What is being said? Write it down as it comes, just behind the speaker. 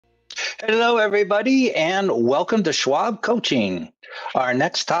Hello, everybody, and welcome to Schwab Coaching. Our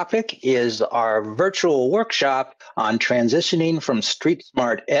next topic is our virtual workshop on transitioning from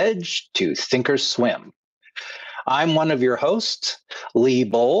StreetSmartEdge to thinkorswim. I'm one of your hosts, Lee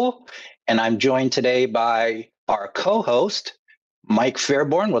Bowl, and I'm joined today by our co-host, Mike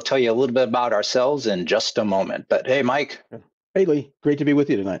Fairborn. We'll tell you a little bit about ourselves in just a moment. But hey, Mike. Hey, Lee. Great to be with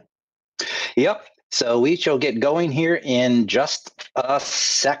you tonight. Yep. So we shall get going here in just a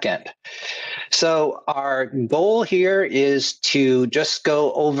second. So our goal here is to just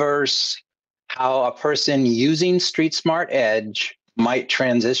go over how a person using StreetSmartEdge might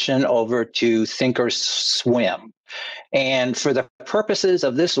transition over to thinkorswim. And for the purposes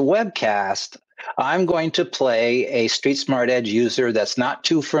of this webcast, I'm going to play a StreetSmartEdge user that's not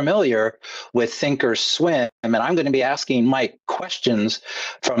too familiar with thinkorswim, and I'm going to be asking Mike questions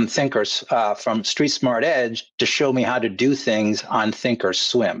from StreetSmartEdge to show me how to do things on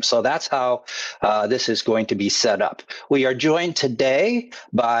thinkorswim. So that's how this is going to be set up. We are joined today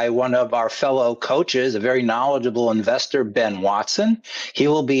by one of our fellow coaches, a very knowledgeable investor, Ben Watson. He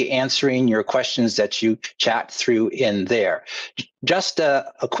will be answering your questions that you chat through in there. Just a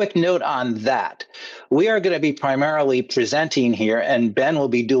quick note on that. We are going to be primarily presenting here, and Ben will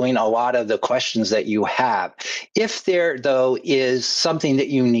be doing a lot of the questions that you have. If there, though, is something that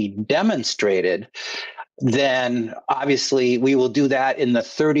you need demonstrated, then obviously we will do that in the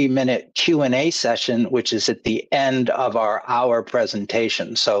 30-minute Q&A session, which is at the end of our hour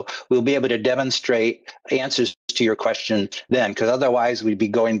presentation. So we'll be able to demonstrate answers to your question then, because otherwise we'd be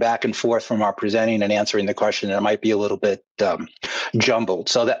going back and forth from our presenting and answering the question, and it might be a little bit jumbled.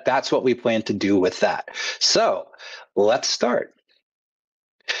 So that's what we plan to do with that. So let's start.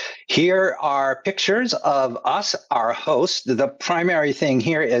 Here are pictures of us, our host. The primary thing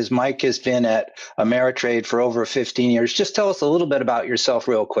here is Mike has been at Ameritrade for over 15 years. Just tell us a little bit about yourself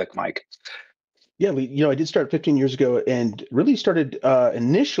real quick, Mike. Yeah, I did start 15 years ago and really started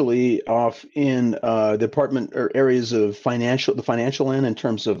initially off in the department or areas of the financial end in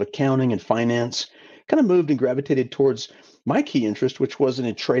terms of accounting and finance. Kind of moved and gravitated towards my key interest, which was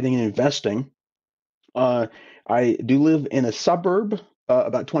in trading and investing. I do live in a suburb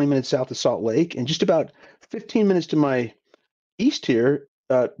about 20 minutes south of Salt Lake, and just about 15 minutes to my east here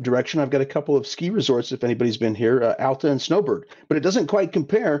direction, I've got a couple of ski resorts, if anybody's been here, Alta and Snowbird. But it doesn't quite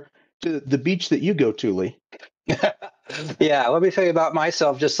compare to the beach that you go to, Lee. Yeah, let me tell you about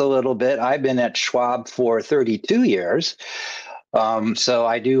myself just a little bit. I've been at Schwab for 32 years. So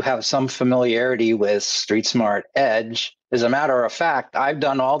I do have some familiarity with StreetSmartEdge. As a matter of fact, I've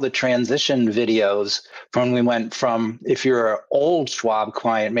done all the transition videos from we went from, if you're an old Schwab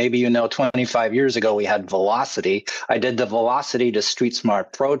client, maybe 25 years ago we had Velocity. I did the Velocity to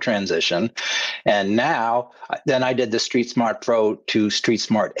StreetSmart Pro transition. And now, then I did the StreetSmart Pro to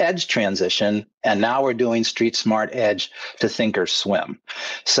StreetSmartEdge transition. And now we're doing StreetSmartEdge to thinkorswim.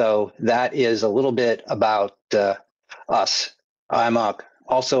 So that is a little bit about us. I'm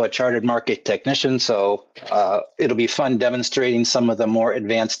also a chartered market technician, so it'll be fun demonstrating some of the more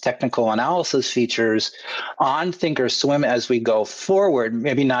advanced technical analysis features on thinkorswim as we go forward.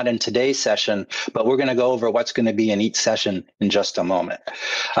 Maybe not in today's session, but we're going to go over what's going to be in each session in just a moment.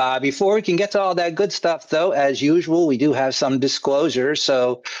 Before we can get to all that good stuff, though, as usual, we do have some disclosures.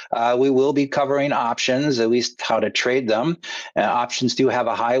 So we will be covering options, at least how to trade them. Options do have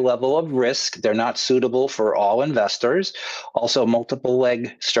a high level of risk. They're not suitable for all investors. Also, multiple leg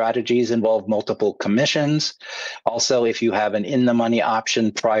strategies involve multiple commissions. Also, if you have an in-the-money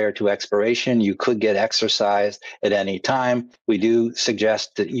option prior to expiration, you could get exercised at any time. We do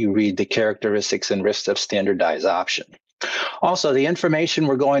suggest that you read the characteristics and risks of standardized option. Also, the information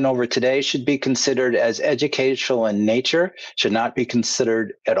we're going over today should be considered as educational in nature, should not be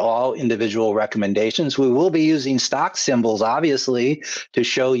considered at all individual recommendations. We will be using stock symbols, obviously, to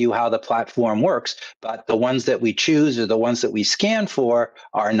show you how the platform works, but the ones that we choose or the ones that we scan for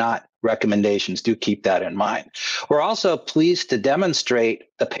are not recommendations. Do keep that in mind. We're also pleased to demonstrate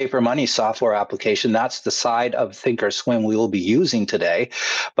the paper money software application. That's the side of thinkorswim we will be using today.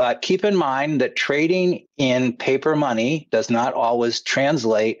 But keep in mind that trading in paper money does not always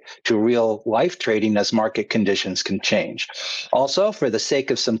translate to real life trading, as market conditions can change. Also, for the sake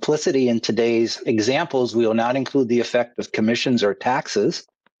of simplicity in today's examples, we will not include the effect of commissions or taxes,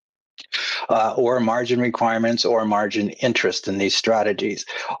 or margin requirements or margin interest in these strategies.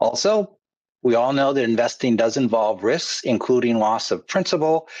 Also, we all know that investing does involve risks, including loss of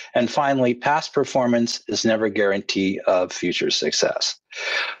principal. And finally, past performance is never a guarantee of future success.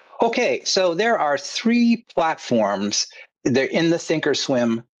 Okay, so there are three platforms. They're in the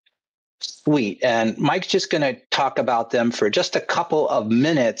thinkorswim suite. And Mike's just going to talk about them for just a couple of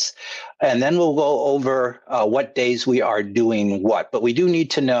minutes, and then we'll go over what days we are doing what. But we do need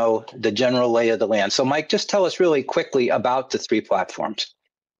to know the general lay of the land. So Mike, just tell us really quickly about the three platforms.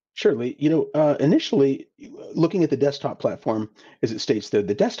 Surely, initially looking at the desktop platform, as it states there,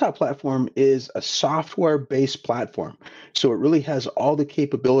 the desktop platform is a software-based platform. So it really has all the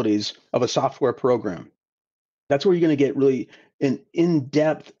capabilities of a software program. That's where you're going to get really an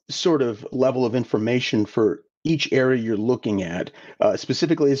in-depth sort of level of information for each area you're looking at,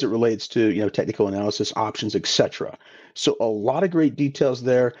 specifically as it relates to technical analysis, options, etc. So a lot of great details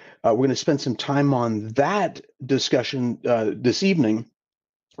there. We're going to spend some time on that discussion this evening,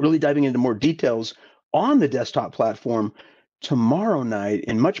 really diving into more details on the desktop platform tomorrow night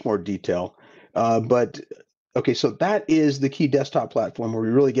in much more detail. But okay, so that is the key desktop platform where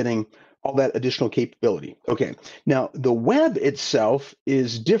we're really getting all that additional capability. Okay, now the web itself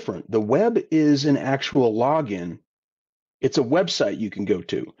is different. The web is an actual login. It's a website you can go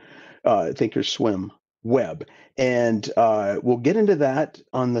to, thinkorswim web. And we'll get into that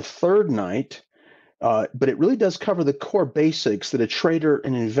on the third night. But it really does cover the core basics that a trader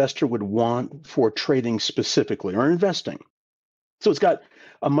and investor would want for trading specifically or investing. So it's got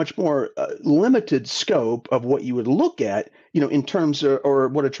a much more limited scope of what you would look at, in terms of, or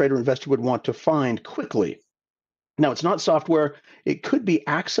what a trader investor would want to find quickly. Now, it's not software. It could be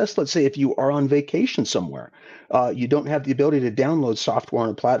accessed, let's say, if you are on vacation somewhere. You don't have the ability to download software on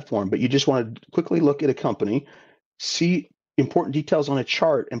a platform, but you just want to quickly look at a company, see important details on a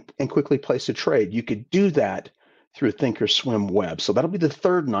chart, and quickly place a trade. You could do that through thinkorswim web. So that'll be the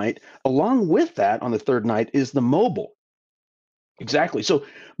third night. Along with that, on the third night, is the mobile. Exactly. So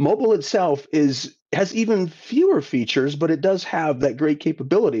mobile itself has even fewer features, but it does have that great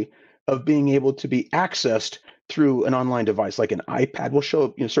capability of being able to be accessed through an online device like an iPad. We'll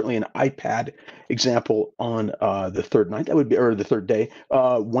show certainly an iPad example on the third night. That would be, or the third day,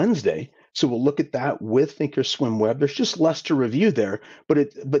 Wednesday. So we'll look at that with thinkorswim web. There's just less to review there, but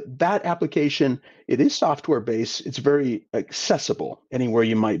that application, it is software based. It's very accessible anywhere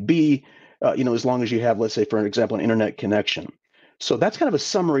you might be, as long as you have, let's say, for example, an internet connection. So that's kind of a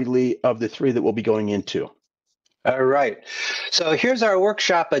summary, Lee, of the three that we'll be going into. All right. So here's our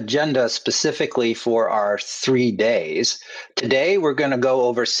workshop agenda specifically for our 3 days. Today, we're going to go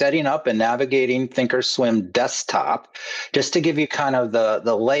over setting up and navigating thinkorswim desktop, just to give you kind of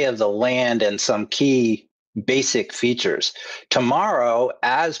the lay of the land and some key basic features. Tomorrow,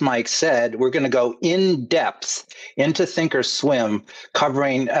 as Mike said, we're going to go in depth into thinkorswim,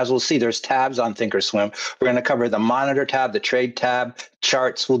 covering, as we'll see, there's tabs on thinkorswim. We're going to cover the monitor tab, the trade tab,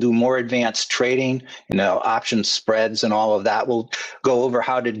 charts. We'll do more advanced trading, options, spreads, and all of that. We'll go over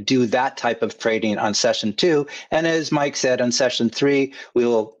how to do that type of trading on session 2. And as Mike said, on session 3, we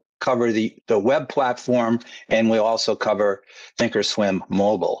will cover the web platform, and we'll also cover thinkorswim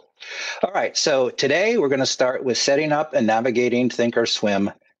mobile. All right, so today we're going to start with setting up and navigating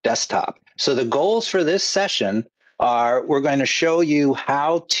thinkorswim desktop. So the goals for this session are, we're going to show you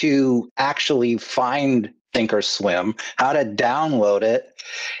how to actually find thinkorswim, how to download it,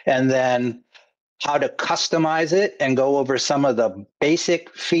 and then how to customize it and go over some of the basic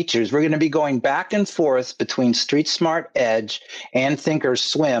features. We're going to be going back and forth between StreetSmartEdge and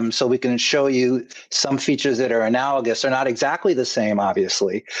thinkorswim, so we can show you some features that are analogous. They're not exactly the same,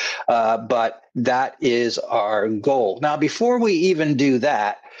 obviously, but that is our goal. Now, before we even do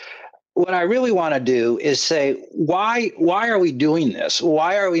that, what I really want to do is say, why are we doing this?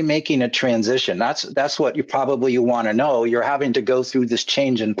 Why are we making a transition? That's what you probably want to know. You're having to go through this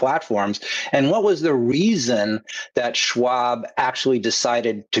change in platforms. And what was the reason that Schwab actually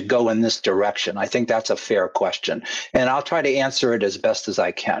decided to go in this direction? I think that's a fair question. And I'll try to answer it as best as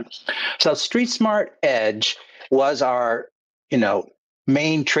I can. So StreetSmartEdge was our,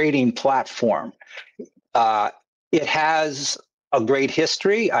 main trading platform. It has a great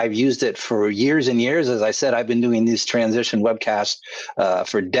history. I've used it for years and years. As I said, I've been doing these transition webcasts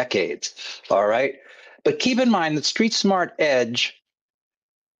for decades. All right. But keep in mind that StreetSmartEdge,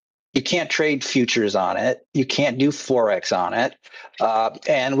 you can't trade futures on it. You can't do Forex on it.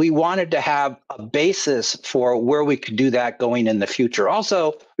 And we wanted to have a basis for where we could do that going in the future.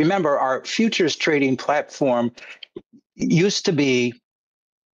 Also, remember, our futures trading platform used to be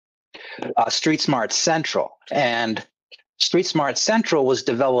StreetSmart Central. And StreetSmart Central was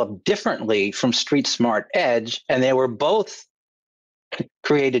developed differently from StreetSmartEdge, and they were both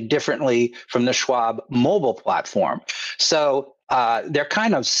created differently from the Schwab mobile platform. So they're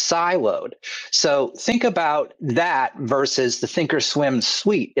kind of siloed. So think about that versus the thinkorswim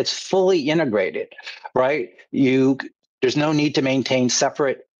suite. It's fully integrated, right? There's no need to maintain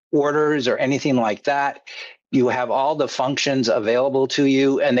separate orders or anything like that. You have all the functions available to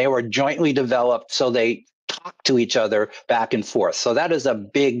you, and they were jointly developed so they talk to each other back and forth. So that is a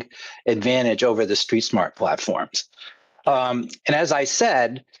big advantage over the StreetSmart platforms. And as I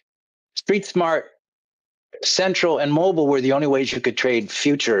said, StreetSmart Central and mobile were the only ways you could trade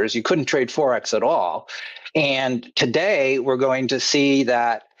futures. You couldn't trade Forex at all. And today we're going to see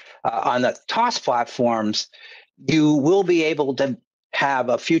that on the TOS platforms, you will be able to have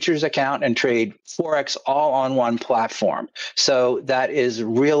a futures account and trade Forex all on one platform. So that is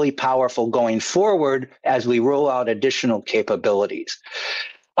really powerful going forward as we roll out additional capabilities.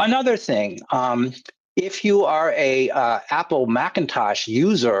 Another thing, if you are a Apple Macintosh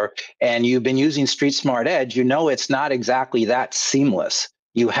user and you've been using StreetSmartEdge, you know it's not exactly that seamless.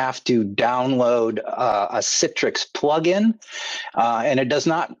 You have to download a Citrix plugin, and it does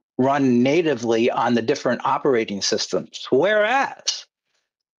not run natively on the different operating systems. Whereas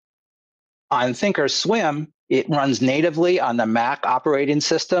on thinkorswim, it runs natively on the Mac operating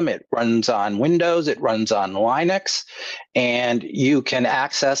system. It runs on Windows. It runs on Linux. And you can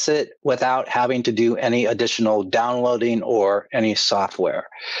access it without having to do any additional downloading or any software.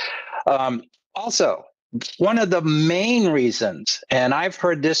 Also, one of the main reasons, and I've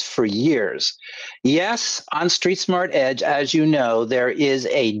heard this for years, yes, on StreetSmartEdge, as you know, there is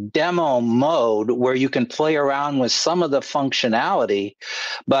a demo mode where you can play around with some of the functionality,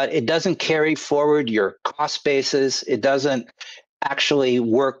 but it doesn't carry forward your cost basis. It doesn't actually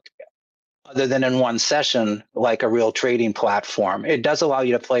work other than in one session like a real trading platform. It does allow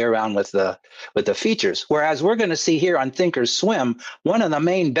you to play around with the features. Whereas we're going to see here on thinkorswim, one of the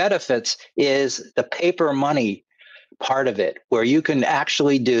main benefits is the paper money part of it, where you can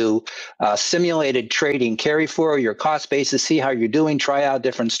actually do simulated trading, carry forward your cost basis, see how you're doing, try out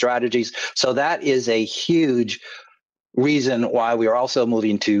different strategies. So that is a huge reason why we are also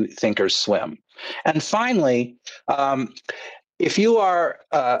moving to thinkorswim. And finally, if you are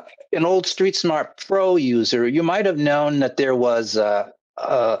an old StreetSmart Pro user, you might have known that there was, I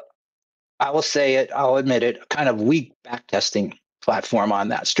will say it, I'll admit it, kind of weak backtesting platform on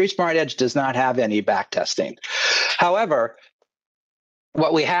that. StreetSmartEdge does not have any backtesting. However,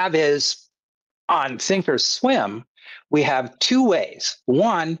 what we have is on thinkorswim, we have two ways.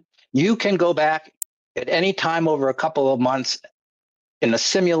 One, you can go back at any time over a couple of months in a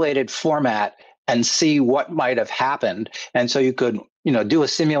simulated format and see what might have happened. And so you could, do a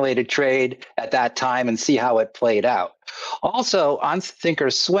simulated trade at that time and see how it played out. Also, on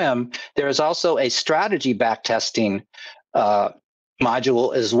thinkorswim, there is also a strategy backtesting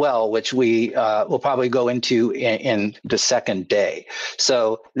module as well, which we will probably go into in the second day.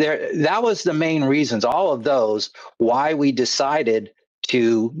 So that was the main reasons, all of those, why we decided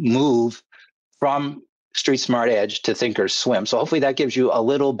to move from StreetSmartEdge to thinkorswim. So hopefully that gives you a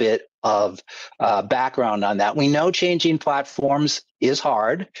little bit of background on that. We know changing platforms is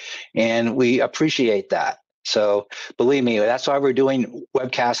hard, and we appreciate that. So believe me, that's why we're doing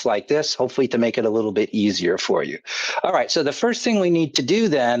webcasts like this, hopefully to make it a little bit easier for you. All right, so the first thing we need to do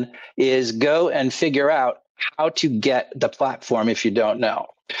then is go and figure out how to get the platform if you don't know.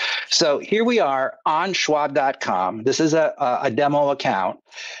 So here we are on Schwab.com. This is a demo account,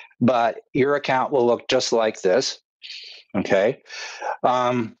 but your account will look just like this, okay?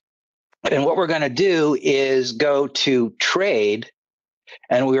 And what we're going to do is go to Trade,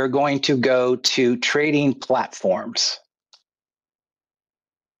 and we are going to go to Trading Platforms,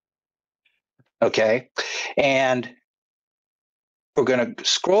 okay? And we're going to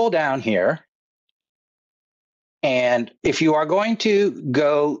scroll down here, and if you are going to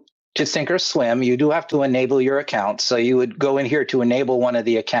go to thinkorswim, you do have to enable your account. So you would go in here to enable one of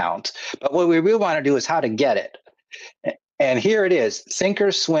the accounts. But what we really want to do is how to get it. And here it is,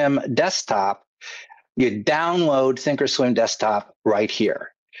 thinkorswim desktop. You download thinkorswim desktop right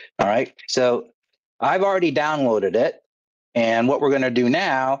here. All right. So I've already downloaded it. And what we're going to do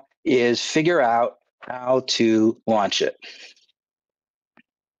now is figure out how to launch it.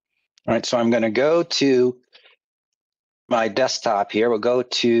 All right. So I'm going to go to my desktop here. We'll go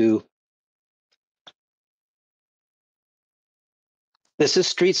to, this is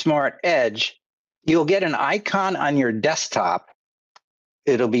StreetSmartEdge. You'll get an icon on your desktop.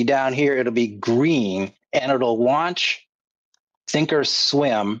 It'll be down here. It'll be green, and it'll launch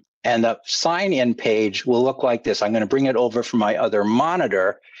thinkorswim, and the sign-in page will look like this. I'm going to bring it over from my other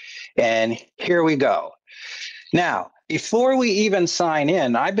monitor, and here we go. Now, before we even sign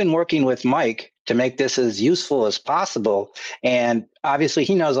in, I've been working with Mike to make this as useful as possible. And obviously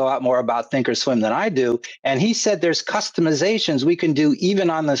he knows a lot more about thinkorswim than I do. And he said there's customizations we can do even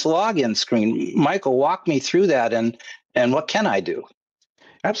on this login screen. Michael, walk me through that, and what can I do?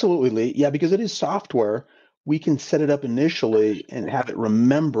 Absolutely, Lee. Yeah, because it is software, we can set it up initially and have it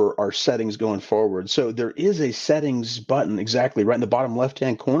remember our settings going forward. So there is a settings button exactly right in the bottom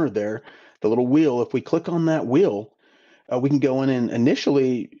left-hand corner there, the little wheel. If we click on that wheel, we can go in and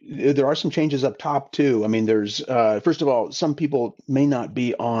initially there are some changes up top too. I mean, there's first of all, some people may not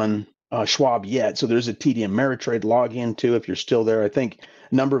be on Schwab yet, so there's a TD Ameritrade login too. If you're still there, I think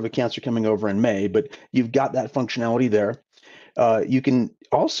a number of accounts are coming over in May, but you've got that functionality there. You can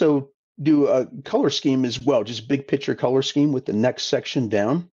also do a color scheme as well, just big picture color scheme with the next section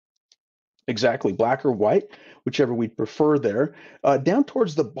down. Exactly, black or white, whichever we prefer there. Down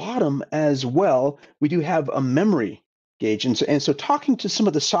towards the bottom as well, we do have a memory gauge. And so talking to some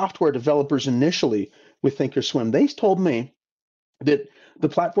of the software developers initially with thinkorswim, they told me that the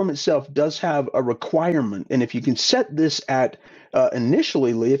platform itself does have a requirement. And if you can set this at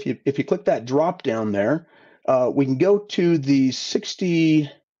initially, Lee, if you click that drop down there, we can go to the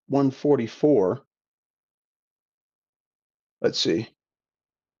 6144. Let's see.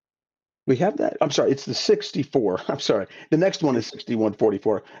 We have that. I'm sorry, it's the 64. I'm sorry. The next one is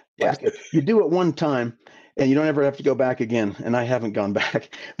 6144. Yeah. You do it one time and you don't ever have to go back again. And I haven't gone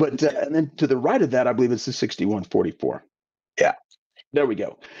back. But and then to the right of that, I believe it's the 6144. Yeah. There we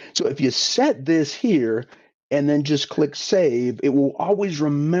go. So if you set this here and then just click save, it will always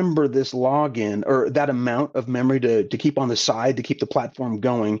remember this login or that amount of memory to keep on the side to keep the platform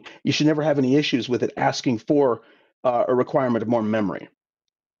going. You should never have any issues with it asking for a requirement of more memory.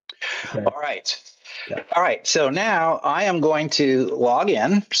 Okay. All right. Yeah. All right. So now I am going to log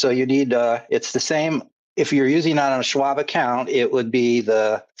in. So you need, it's the same. If you're using it on a Schwab account, it would be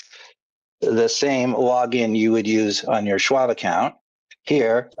the same login you would use on your Schwab account.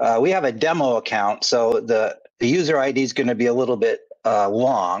 Here, we have a demo account. So the user ID is going to be a little bit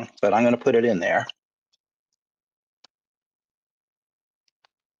long, but I'm going to put it in there.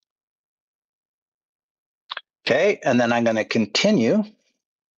 Okay. And then I'm going to continue.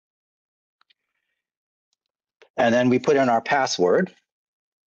 And then we put in our password.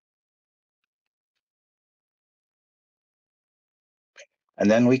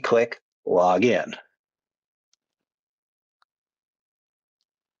 And then we click log in.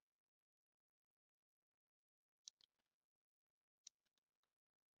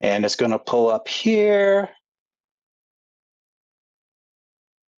 And it's going to pull up here.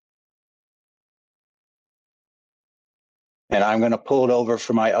 And I'm going to pull it over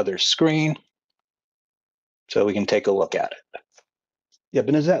for my other screen so we can take a look at it. Yeah,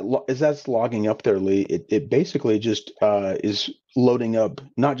 but as that's logging up there, Lee, it basically just is loading up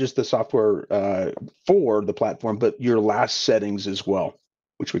not just the software for the platform, but your last settings as well,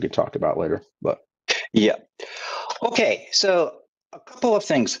 which we could talk about later. But yeah. Okay, so a couple of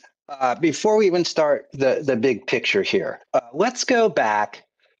things. Before we even start the big picture here, let's go back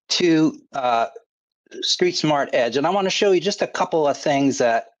to StreetSmartEdge, and I want to show you just a couple of things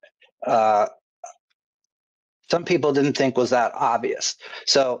that some people didn't think was that obvious.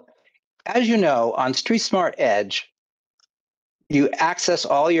 So as you know, on StreetSmartEdge, you access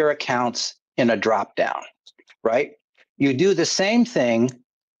all your accounts in a drop-down, right? You do the same thing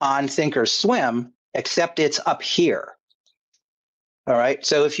on thinkorswim, except it's up here. All right.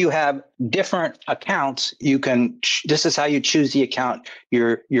 So if you have different accounts, you can, this is how you choose the account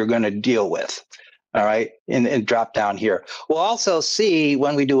you're going to deal with. All right. And drop down here. We'll also see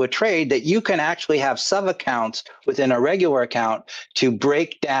when we do a trade that you can actually have sub accounts within a regular account to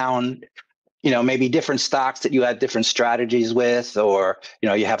break down, maybe different stocks that you had different strategies with, or,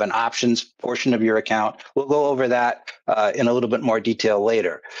 you have an options portion of your account. We'll go over that in a little bit more detail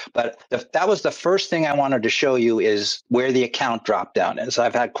later. But that was the first thing I wanted to show you is where the account drop down is.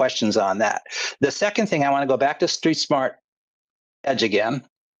 I've had questions on that. The second thing, I want to go back to StreetSmartEdge again.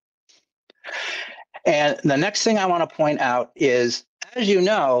 And the next thing I want to point out is, as you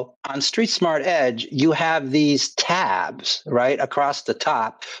know, on StreetSmartEdge, you have these tabs right across the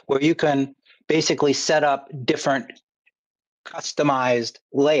top where you can basically set up different customized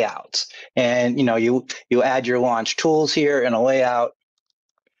layouts. And, you add your launch tools here in a layout,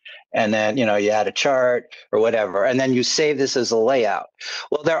 and then, you add a chart or whatever, and then you save this as a layout.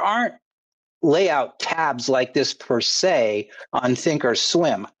 Well, there aren't layout tabs like this per se on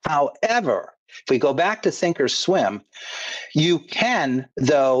thinkorswim. However, if we go back to thinkorswim, you can,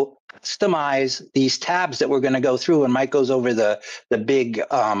 though, customize these tabs that we're going to go through, and Mike goes over the big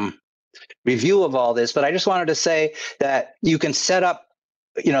review of all this. But I just wanted to say that you can set up,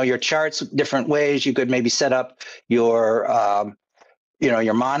 your charts different ways. You could maybe set up your,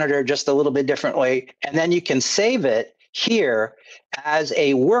 your monitor just a little bit different way, and then you can save it here as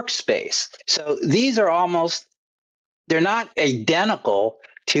a workspace. So these are almost, they're not identical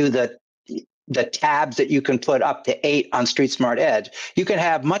to the tabs that you can put up to 8 on StreetSmartEdge. You can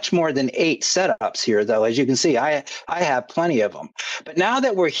have much more than 8 setups here, though. As you can see, I have plenty of them. But now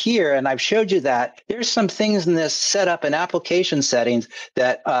that we're here and I've showed you that, there's some things in this setup and application settings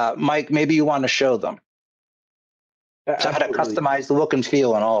that, Mike, maybe you want to show them. So how to customize the look and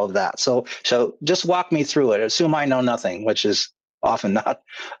feel and all of that. So just walk me through it. Assume I know nothing, which is often not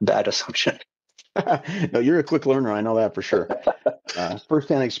a bad assumption. No, you're a quick learner. I know that for sure.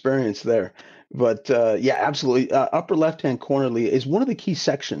 First-hand experience there. But yeah, absolutely. Upper left-hand corner, Lee, is one of the key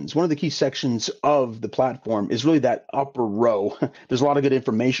sections. One of the key sections of the platform is really that upper row. There's a lot of good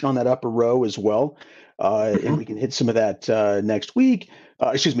information on that upper row as well. And we can hit some of that next week.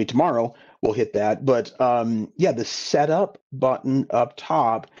 Excuse me, tomorrow we'll hit that. But yeah, the setup button up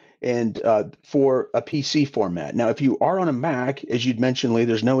top and for a PC format. Now, if you are on a Mac, as you'd mentioned, Lee,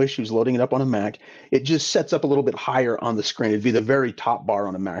 there's no issues loading it up on a Mac. It just sets up a little bit higher on the screen. It'd be the very top bar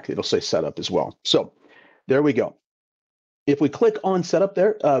on a Mac. It'll say setup as well. So there we go. If we click on setup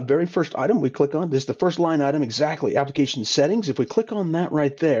there, very first item we click on, this is the first line item, exactly, application settings. If we click on that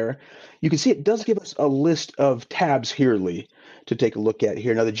right there, you can see it does give us a list of tabs here, Lee, to take a look at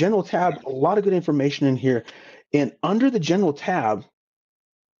here. Now, the general tab, a lot of good information in here. And under the general tab,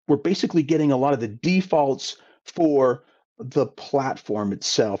 we're basically getting a lot of the defaults for the platform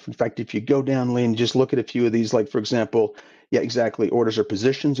itself. In fact, if you go down, Lee, and just look at a few of these, like, for example, yeah, exactly, orders or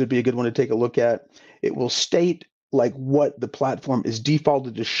positions would be a good one to take a look at. It will state like what the platform is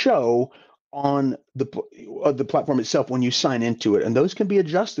defaulted to show on the platform itself when you sign into it. And those can be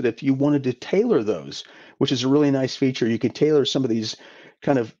adjusted if you wanted to tailor those, which is a really nice feature. You can tailor some of these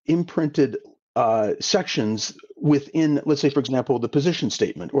kind of imprinted sections within, let's say, for example, the position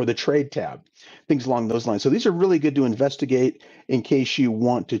statement or the trade tab, things along those lines. So these are really good to investigate in case you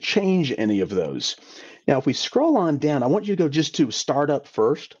want to change any of those. Now, if we scroll on down, I want you to go just to startup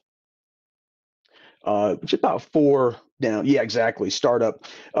first. Which is about 4 down. Yeah, exactly. Startup.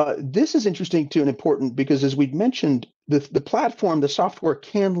 This is interesting too and important because, as we'd mentioned, the platform, the software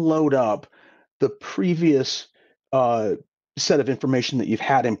can load up the previous set of information that you've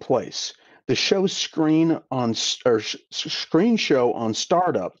had in place. The show screen on or screen show on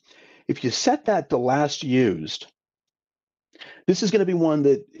startup. If you set that to last used, this is going to be one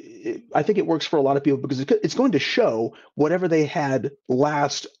that I think it works for a lot of people because it's going to show whatever they had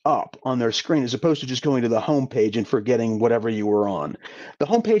last up on their screen as opposed to just going to the home page and forgetting whatever you were on. The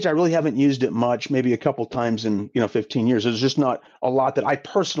home page, I really haven't used it much, maybe a couple times in 15 years. There's just not a lot that I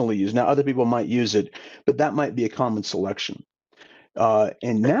personally use. Now, other people might use it, but that might be a common selection.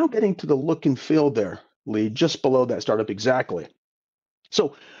 And now getting to the look and feel there, Lee, just below that startup exactly.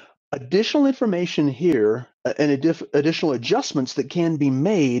 So additional information here and additional adjustments that can be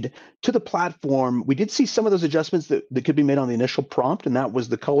made to the platform. We did see some of those adjustments that could be made on the initial prompt, and that was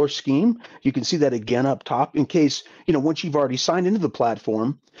the color scheme. You can see that again up top in case, once you've already signed into the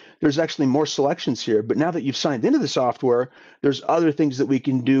platform, there's actually more selections here. But now that you've signed into the software, there's other things that we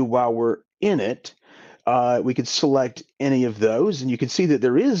can do while we're in it. We could select any of those, and you can see that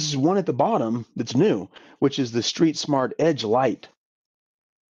there is one at the bottom that's new, which is the StreetSmartEdge Lite,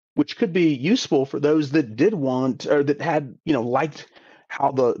 which could be useful for those that did want or that had, liked how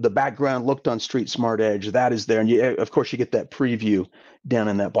the background looked on StreetSmartEdge. That is there. And of course, you get that preview down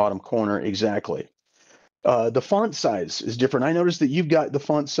in that bottom corner. Exactly. The font size is different. I noticed that you've got the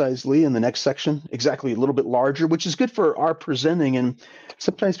font size, Lee, in the next section, exactly a little bit larger, which is good for our presenting. And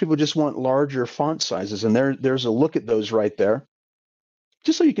sometimes people just want larger font sizes. And there's a look at those right there,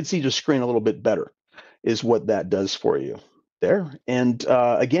 just so you can see the screen a little bit better is what that does for you there. And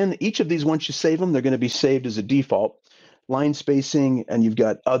again, each of these, once you save them, they're going to be saved as a default. Line spacing, and you've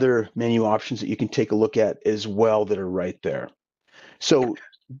got other menu options that you can take a look at as well that are right there. So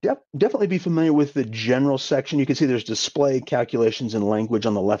definitely be familiar with the general section. You can see there's display, calculations, and language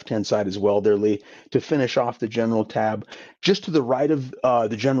on the left-hand side as well there, Lee, to finish off the general tab. Just to the right of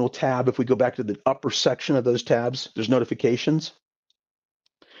the general tab, if we go back to the upper section of those tabs, there's notifications.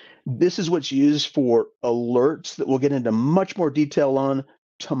 This is what's used for alerts that we'll get into much more detail on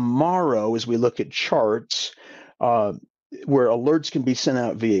tomorrow as we look at charts, where alerts can be sent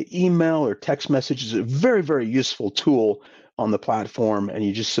out via email or text messages. A very, very useful tool on the platform, and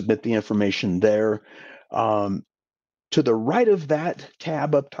you just submit the information there. To the right of that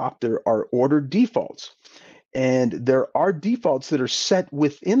tab up top, there are ordered defaults. And there are defaults that are set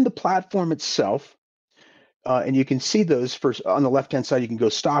within the platform itself. And you can see those first on the left-hand side. You can go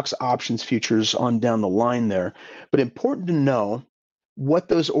stocks, options, futures on down the line there. But important to know what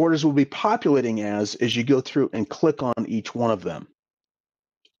those orders will be populating as you go through and click on each one of them.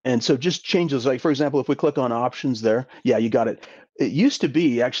 And so just changes, like, for example, if we click on options there, yeah, you got it. It used to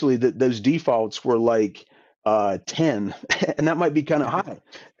be actually that those defaults were like 10, and that might be kind of high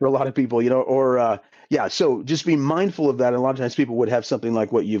for a lot of people, or yeah, so just be mindful of that. And a lot of times people would have something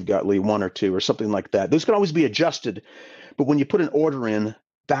like what you've got, Lee, 1 or 2 or something like that. Those can always be adjusted, but when you put an order in,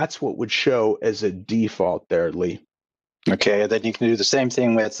 that's what would show as a default there, Lee. Okay, then you can do the same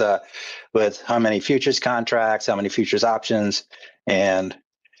thing with how many futures contracts, how many futures options, and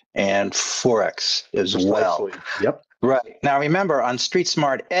forex as well. Precisely. Yep. Right. Now remember, on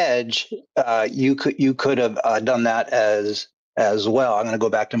StreetSmartEdge, you could have done that as well. I'm going to go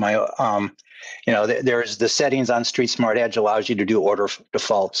back to my there's the settings on StreetSmartEdge allows you to do order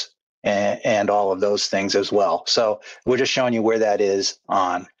defaults and all of those things as well. So we're just showing you where that is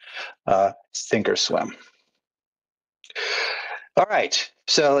on thinkorswim. All right,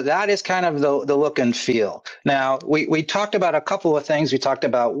 so that is kind of the look and feel. Now, we talked about a couple of things. We talked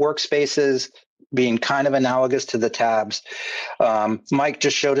about workspaces being kind of analogous to the tabs. Mike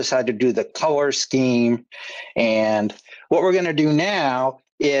just showed us how to do the color scheme. And what we're going to do now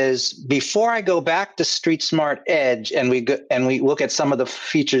is, before I go back to StreetSmartEdge and we look at some of the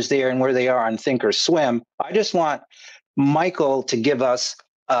features there and where they are on thinkorswim, I just want Michael to give us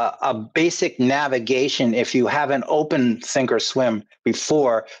a basic navigation. If you haven't opened thinkorswim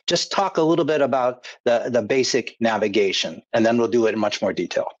before, just talk a little bit about the basic navigation, and then we'll do it in much more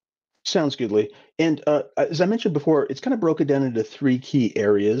detail. Sounds good, Lee. And as I mentioned before, it's kind of broken down into 3 key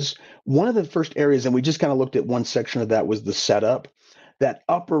areas. One of the first areas, and we just kind of looked at one section of that, was the setup. That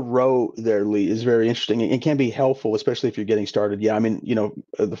upper row there, Lee, is very interesting. It can be helpful, especially if you're getting started. Yeah, I mean,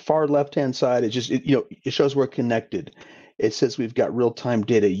 the far left-hand side, it shows we're connected. It says we've got real-time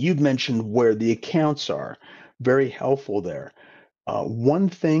data. You've mentioned where the accounts are. Very helpful there. One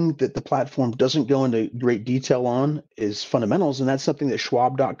thing that the platform doesn't go into great detail on is fundamentals, and that's something that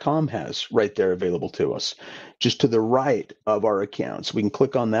Schwab.com has right there available to us. Just to the right of our accounts, we can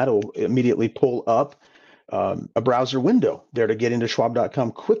click on that. It will immediately pull up a browser window there to get into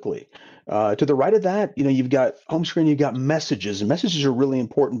Schwab.com quickly. To the right of that, you've got home screen, you've got messages, and messages are really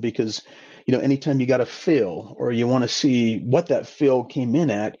important because anytime you got a fill or you want to see what that fill came in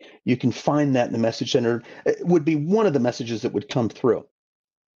at, you can find that in the message center. It would be one of the messages that would come through.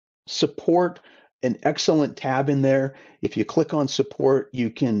 Support, an excellent tab in there. If you click on support, you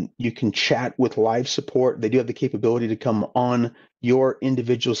can chat with live support. They do have the capability to come on your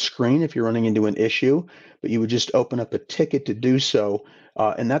individual screen if you're running into an issue, but you would just open up a ticket to do so.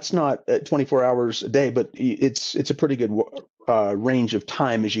 And that's not 24 hours a day, but it's a pretty good range of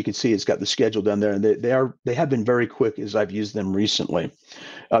time. As you can see, it's got the schedule down there, and they have been very quick as I've used them recently.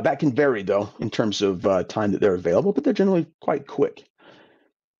 That can vary though in terms of time that they're available, but they're generally quite quick.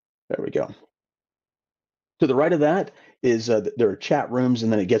 There we go. To the right of that is there are chat rooms,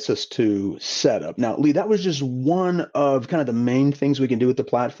 and then it gets us to setup. Now, Lee, that was just one of kind of the main things we can do with the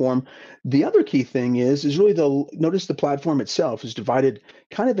platform. The other key thing is really notice the platform itself is divided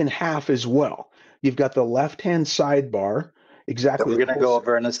kind of in half as well. You've got the left-hand sidebar. Exactly. That we're going to go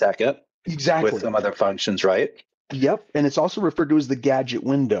over in a second. Exactly. With some other functions, right? Yep, and it's also referred to as the gadget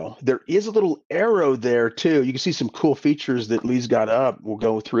window. There is a little arrow there too. You can see some cool features that Lee's got up. We'll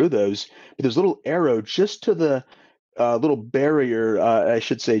go through those. But there's a little arrow just to the little barrier, I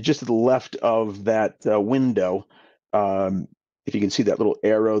should say, just to the left of that window. If you can see that little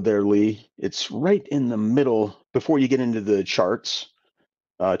arrow there, Lee, it's right in the middle before you get into the charts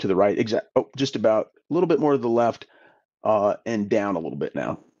to the right. Just about a little bit more to the left and down a little bit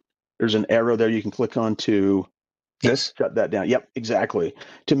now. There's an arrow there you can click on to shut that down. Yep, exactly.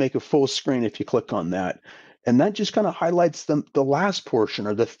 To make a full screen if you click on that. And that just kind of highlights the last portion,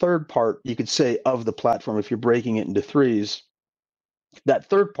 or the third part, you could say, of the platform if you're breaking it into 3s. That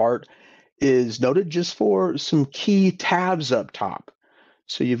third part is noted just for some key tabs up top.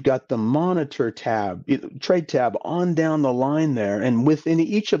 So you've got the monitor tab, trade tab on down the line there. And within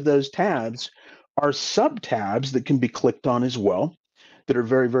each of those tabs are sub-tabs that can be clicked on as well, that are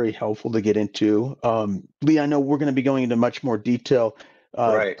very, very helpful to get into. Lee, I know we're going to be going into much more detail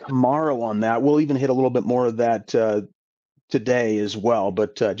tomorrow on that. We'll even hit a little bit more of that today as well,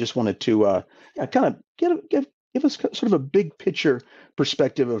 but just wanted to kind of give us sort of a big picture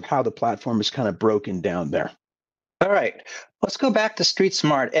perspective of how the platform is kind of broken down there. All right, let's go back to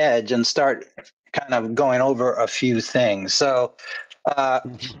StreetSmartEdge and start kind of going over a few things. So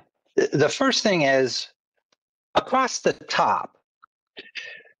the first thing is, across the top,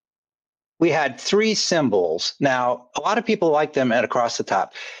 we had 3 symbols. Now, a lot of people like them at across the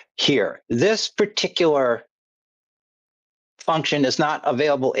top. Here, this particular function is not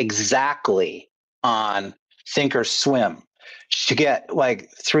available exactly on thinkorswim. to get like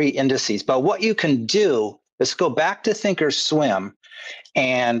 3 indices. But what you can do, let's go back to thinkorswim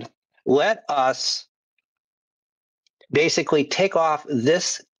and let us basically take off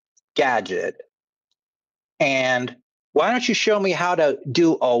this gadget. And why don't you show me how to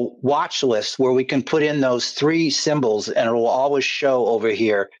do a watch list where we can put in those 3 symbols and it will always show over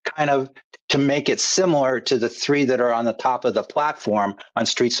here, kind of to make it similar to the 3 that are on the top of the platform on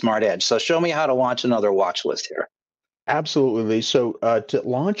StreetSmartEdge. So show me how to launch another watch list here. Absolutely. So to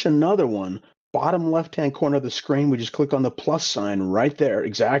launch another one, bottom left-hand corner of the screen, we just click on the plus sign right there.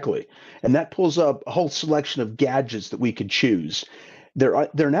 Exactly. And that pulls up a whole selection of gadgets that we could choose. They're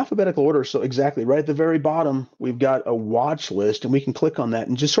in alphabetical order. So exactly right at the very bottom, we've got a watch list, and we can click on that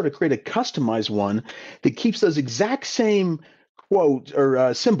and just sort of create a customized one that keeps those exact same quote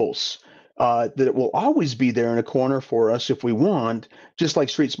or symbols. That it will always be there in a corner for us if we want, just like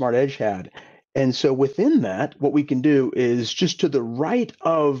StreetSmartEdge had. And so within that, what we can do is just to the right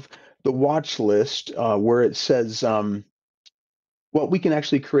of the watch list where it says, well, we can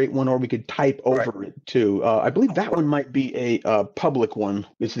actually create one, or we could type over it too. I believe that one might be a public one.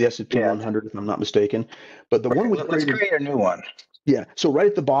 It's the S&P 100, if I'm not mistaken. But the one we created, let's create a new one. Yeah. So right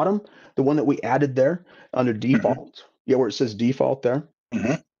at the bottom, the one that we added there under default, where it says default there,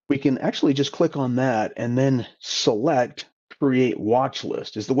 we can actually just click on that and then select create watch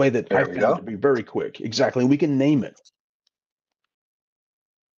list. Is the way that I found to be very quick. Exactly. We can name it.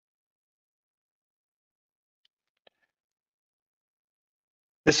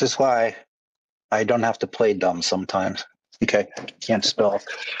 This is why I don't have to play dumb sometimes. Okay, can't spell.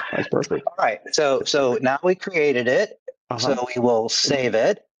 That's perfect. All right, so now we created it. So we will save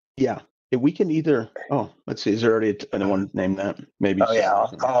it. Yeah, we can either. Oh, let's see. Is there already anyone named that? Maybe. Oh yeah,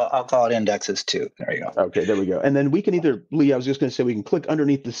 I'll call it indexes too. There you go. Okay, there we go. And then we can either, Lee, I was just going to say we can click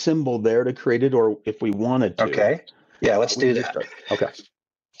underneath the symbol there to create it, or if we wanted to. Okay. Yeah, let's do that. Okay.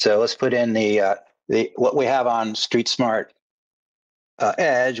 So let's put in the what we have on StreetSmart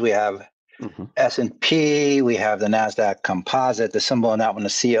Edge. We have S&P. We have the NASDAQ Composite. The symbol on that one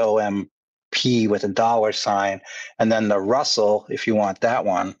is COMP with a $sign, and then the Russell, if you want that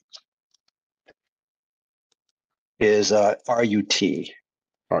one, is RUT.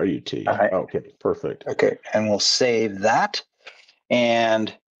 RUT. Right. Okay, perfect. Okay, and we'll save that,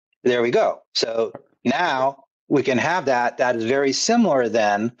 and there we go. So now we can have that. That is very similar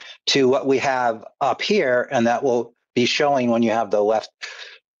then to what we have up here, and that will be showing when you have the left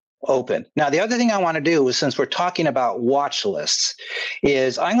open. Now, the other thing I want to do is, since we're talking about watch lists,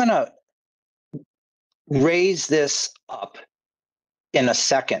 is I'm going to raise this up in a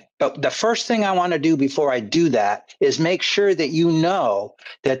second. But the first thing I want to do before I do that is make sure that you know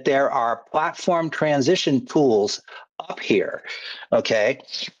that there are platform transition tools up here, okay?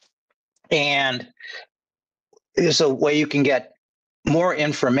 And there's a way you can get more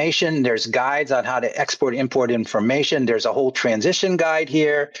information. There's guides on how to export, import information. There's a whole transition guide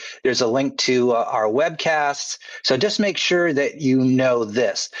here. There's a link to our webcasts. So just make sure that you know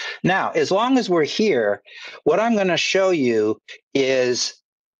this. Now, as long as we're here, what I'm going to show you is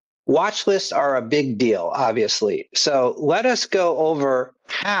watch lists are a big deal, obviously. So let us go over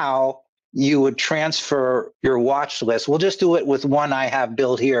how you would transfer your watch list. We'll just do it with one I have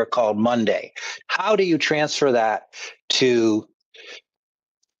built here called Monday. How do you transfer that to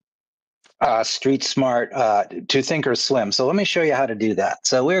StreetSmart, to thinkorswim? So let me show you how to do that.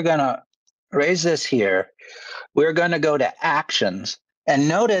 So we're going to raise this here. We're going to go to actions, and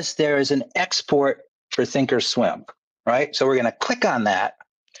notice there is an export for thinkorswim, right? So we're going to click on that,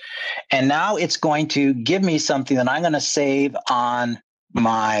 and now it's going to give me something that I'm going to save on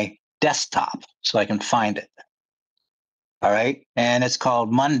my desktop so I can find it. All right, and it's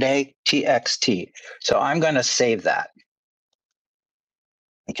called Monday TXT. So I'm going to save that.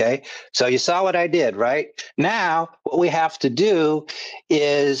 Okay, so you saw what I did, right? Now, what we have to do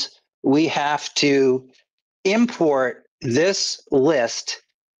is we have to import this list,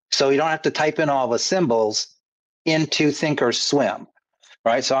 so you don't have to type in all the symbols, into thinkorswim,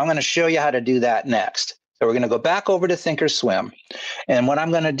 right? So I'm going to show you how to do that next. So we're going to go back over to thinkorswim, and what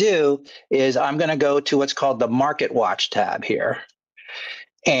I'm going to do is I'm going to go to what's called the Market Watch tab here.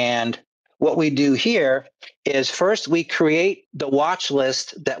 And what we do here is first we create the watch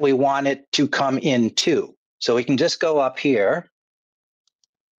list that we want it to come into. So we can just go up here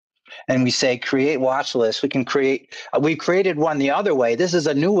and we say create watch list. We can create, we created one the other way. This is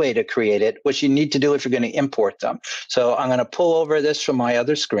a new way to create it, which you need to do if you're going to import them. So I'm going to pull over this from my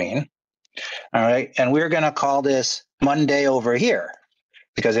other screen. All right. And we're going to call this Monday over here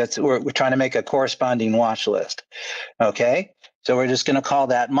because it's, we're trying to make a corresponding watch list. Okay. So we're just going to call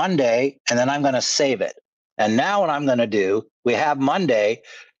that Monday, and then I'm going to save it. And now what I'm going to do, we have Monday,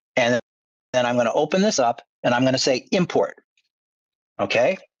 and then I'm going to open this up and I'm going to say import.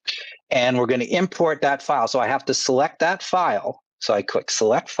 Okay. And we're going to import that file. So I have to select that file. So I click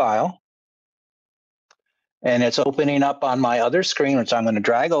select file. And it's opening up on my other screen, which I'm going to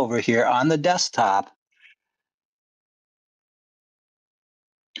drag over here on the desktop.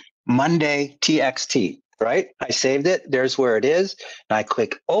 Monday TXT, right? I saved it. There's where it is. And I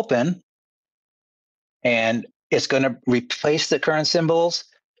click open. And it's going to replace the current symbols.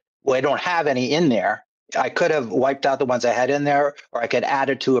 Well, I don't have any in there. I could have wiped out the ones I had in there, or I could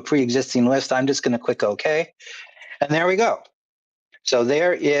add it to a pre-existing list. I'm just going to click OK. And there we go. So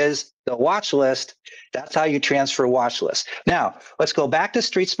there is the watch list. That's how you transfer watch lists. Now, let's go back to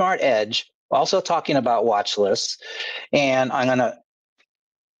StreetSmartEdge, also talking about watch lists. And I'm going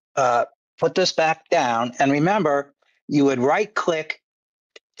to put this back down. And remember, you would right-click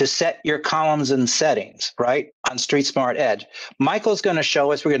to set your columns and settings, right, on StreetSmartEdge. Michael's going to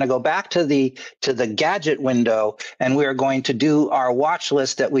show us, we're going to go back to the gadget window, and we're going to do our watch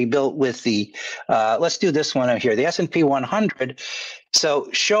list that we built with the, let's do this one here, the S&P 100. So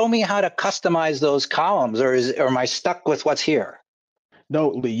show me how to customize those columns, or am I stuck with what's here? No,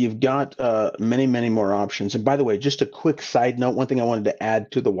 Lee, you've got many, many more options. And by the way, just a quick side note, one thing I wanted to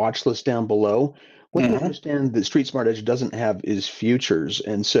add to the watch list down below. One thing I understand that StreetSmartEdge doesn't have is futures.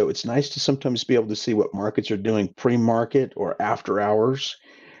 And so it's nice to sometimes be able to see what markets are doing pre-market or after hours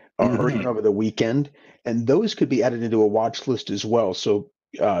or even over the weekend. And those could be added into a watch list as well. So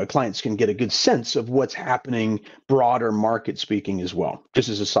clients can get a good sense of what's happening, broader market speaking as well, just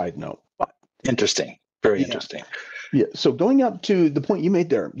as a side note. Interesting. Very interesting. Yeah. So going up to the point you made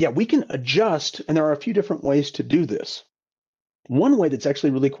there, yeah, we can adjust, and there are a few different ways to do this. One way that's actually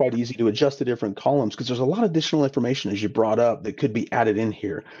really quite easy to adjust the different columns, because there's a lot of additional information, as you brought up, that could be added in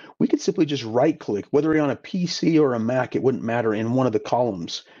here. We could simply just right click, whether you're on a PC or a Mac, it wouldn't matter, in one of the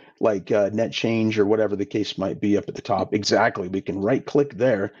columns, like net change or whatever the case might be up at the top. Exactly. We can right click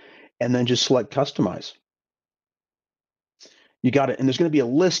there and then just select customize. You got it. And there's going to be a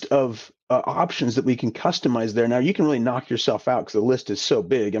list of options that we can customize there. Now, you can really knock yourself out because the list is so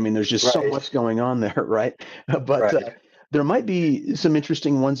big. I mean, there's just so much going on there, right? But there might be some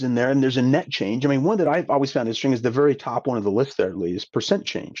interesting ones in there. And there's a net change. I mean, one that I've always found interesting is the very top one of the list there, Lee, is percent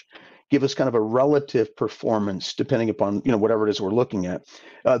change. Give us kind of a relative performance depending upon, whatever it is we're looking at.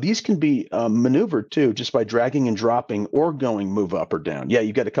 These can be maneuvered too, just by dragging and dropping or going move up or down. Yeah,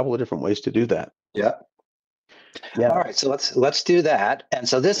 you've got a couple of different ways to do that. Yeah. Yeah. All right, so let's do that. And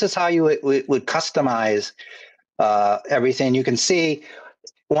so this is how you would customize everything. You can see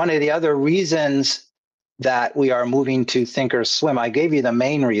one of the other reasons that we are moving to thinkorswim. I gave you the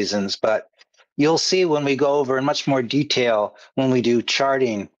main reasons, but you'll see when we go over in much more detail when we do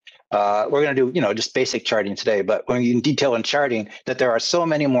charting. We're going to do, just basic charting today, but when you detail in charting, that there are so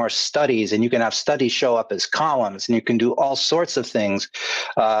many more studies, and you can have studies show up as columns, and you can do all sorts of things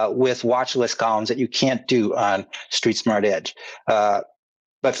with watch list columns that you can't do on StreetSmartEdge.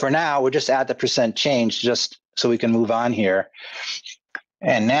 But for now, we'll just add the percent change just so we can move on here.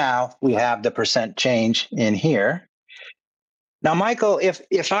 And now we have the percent change in here. Now, Michael,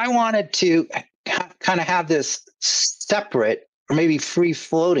 if I wanted to kind of have this separate, or maybe free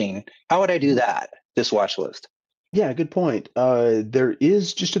floating, how would I do that, this watch list? Yeah, good point. There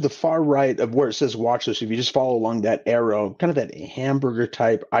is just to the far right of where it says watch list. If you just follow along that arrow, kind of that hamburger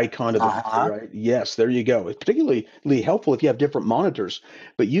type icon to the right. Yes, there you go. It's particularly helpful if you have different monitors,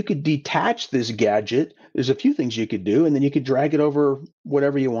 but you could detach this gadget. There's a few things you could do, and then you could drag it over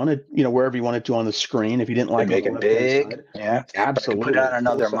whatever you wanted, wherever you wanted to on the screen. If you didn't like make it big, yeah, absolutely. Put it on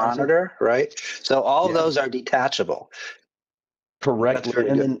another monitor, right? So all of those are detachable. Correctly.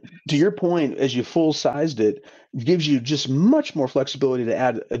 And then to your point, as you full sized it, gives you just much more flexibility to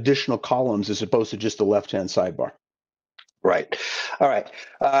add additional columns as opposed to just the left-hand sidebar. Right. All right.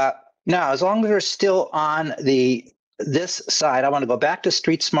 Now, as long as we're still on this side, I want to go back to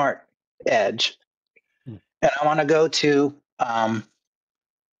StreetSmartEdge, and I want to go to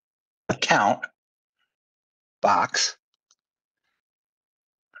account box.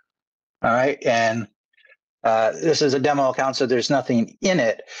 All right. And this is a demo account, so there's nothing in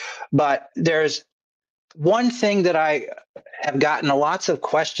it. But there's one thing that I have gotten lots of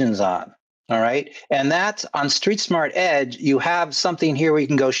questions on, all right? And that's on StreetSmartEdge, you have something here where you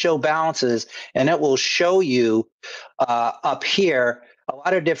can go show balances, and it will show you up here a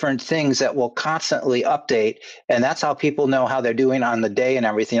lot of different things that will constantly update, and that's how people know how they're doing on the day and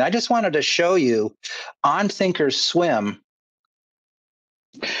everything. I just wanted to show you on thinkorswim,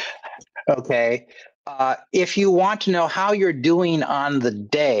 okay, If you want to know how you're doing on the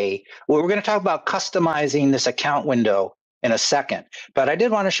day, well, we're going to talk about customizing this account window in a second. But I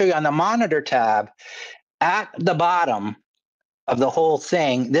did want to show you on the monitor tab at the bottom of the whole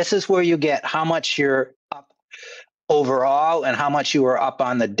thing. This is where you get how much you're up overall and how much you were up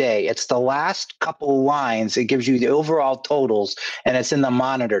on the day. It's the last couple lines. It gives you the overall totals, and it's in the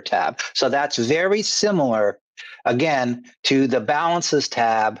monitor tab. So that's very similar, again, to the balances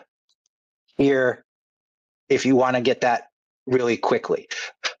tab here if you want to get that really quickly.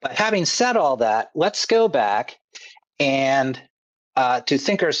 But having said all that, let's go back and to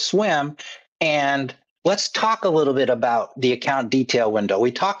thinkorswim, and let's talk a little bit about the account detail window.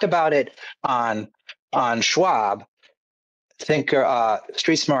 We talked about it on Schwab,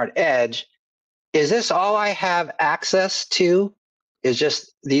 StreetSmartEdge. Is this all I have access to? Is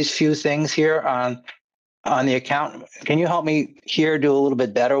just these few things here on the account? Can you help me here do a little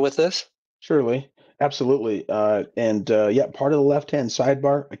bit better with this? Surely. Absolutely. Yeah, part of the left-hand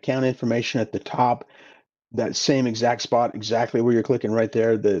sidebar, account information at the top, that same exact spot, exactly where you're clicking right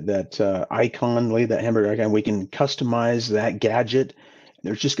there, that icon, that hamburger icon, we can customize that gadget.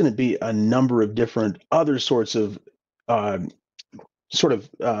 There's just going to be a number of different other sorts of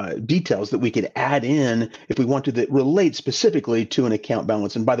details that we could add in if we want to, that relate specifically to an account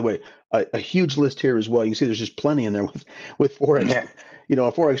balance. And by the way, a huge list here as well. You can see there's just plenty in there with Forex. Yeah. You know,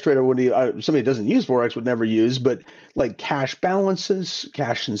 a Forex trader would somebody who doesn't use Forex would never use, but like cash balances,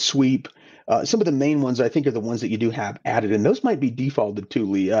 cash and sweep. Some of the main ones I think are the ones that you do have added, and those might be defaulted to,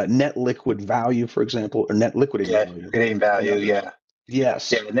 Lee. Net liquid value, for example, or net liquidating value. Liquidating value, yeah.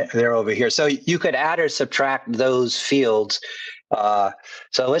 Yes. Yeah, they're over here. So you could add or subtract those fields. So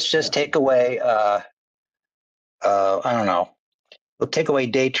let's just take away, I don't know, we'll take away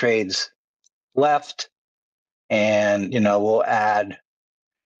day trades left, and, we'll add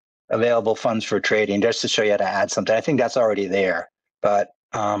available funds for trading just to show you how to add something. I think that's already there, but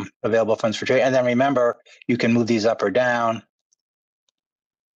available funds for trading. And then remember, you can move these up or down,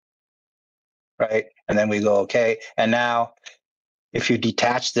 right? And then we go, okay. And now if you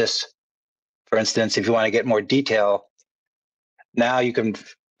detach this, for instance, if you want to get more detail, now you can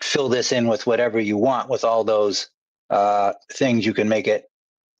fill this in with whatever you want with all those things. You can make it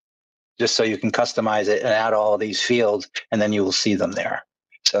just so you can customize it and add all these fields, and then you will see them there.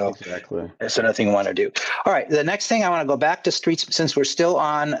 So exactly. That's another thing I want to do. All right, the next thing I want to go back to since we're still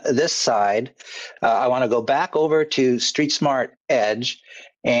on this side, I want to go back over to StreetSmartEdge,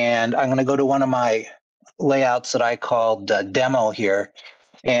 and I'm going to go to one of my layouts that I called demo here.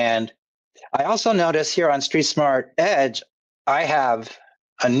 And I also notice here on StreetSmartEdge, I have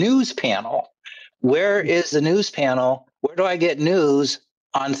a news panel. Where is the news panel? Where do I get news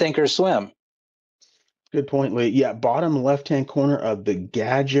on thinkorswim? Good point, Lee. Yeah, bottom left-hand corner of the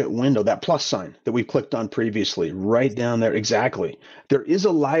gadget window, that plus sign that we clicked on previously, right down there. Exactly. There is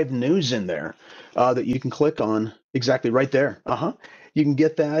a live news in there that you can click on. Exactly, right there. You can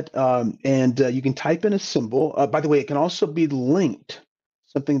get that, and you can type in a symbol. By the way, it can also be linked.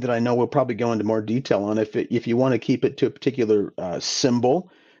 Something that I know we'll probably go into more detail on if you want to keep it to a particular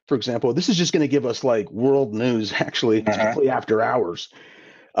symbol. For example, this is just going to give us like world news, actually, especially after hours.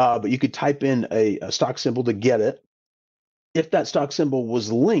 But you could type in a stock symbol to get it. If that stock symbol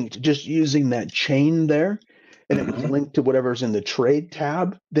was linked just using that chain there, and it was linked to whatever's in the trade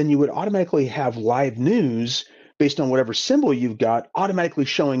tab, then you would automatically have live news based on whatever symbol you've got automatically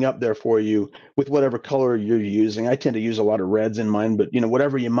showing up there for you with whatever color you're using. I tend to use a lot of reds in mine, but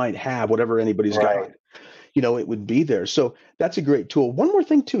whatever you might have, whatever anybody's got, it would be there. So that's a great tool. One more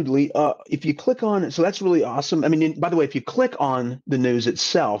thing too, Lee, if you click on it, so that's really awesome. I mean, by the way, if you click on the news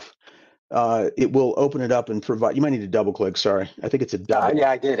itself, it will open it up and provide. You might need to double click. Sorry, I think it's a double. Yeah,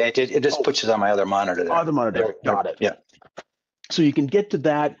 I did. It just pushes on my other monitor there. Other monitor. Got it. Yeah. So you can get to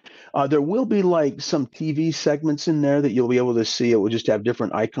that. There will be like some TV segments in there that you'll be able to see. It will just have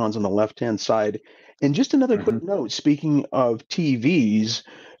different icons on the left-hand side. And just another quick note, speaking of TVs,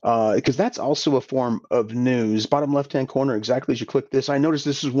 because that's also a form of news. Bottom left-hand corner, exactly as you click this. I noticed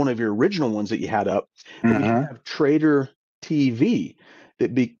this is one of your original ones that you had up. We have Trader TV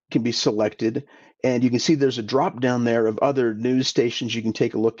that can be selected. And you can see there's a drop down there of other news stations you can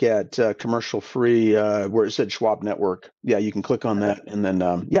take a look at, commercial free, where it said Schwab Network. Yeah, you can click on that, and then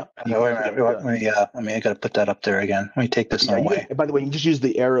wait a minute. I got to put that up there again. Let me take this away. By the way, you can just use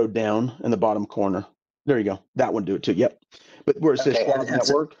the arrow down in the bottom corner. There you go. That one do it too. Yep. But where it says Schwab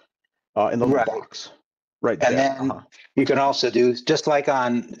Network, in the little box, right there. And then you can also do, just like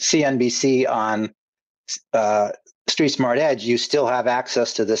on CNBC on StreetSmartEdge, you still have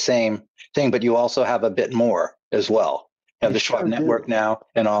access to the same thing, but you also have a bit more as well. You have the Schwab network now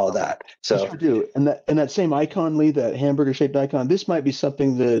and all of that. You So sure do. And that same icon, Lee, that hamburger shaped icon, this might be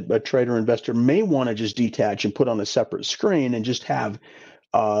something that a trader investor may want to just detach and put on a separate screen and just have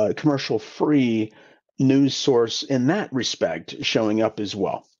commercial free news source in that respect showing up as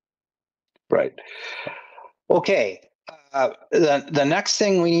well. right. Okay. The next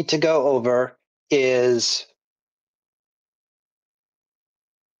thing we need to go over is,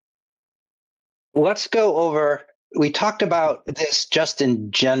 let's go over, we talked about this just in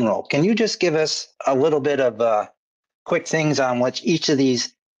general. Can you just give us a little bit of quick things on what each of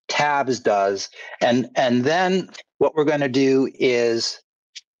these tabs does? And then what we're going to do is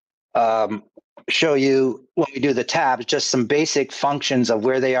show you, when we do the tabs, just some basic functions of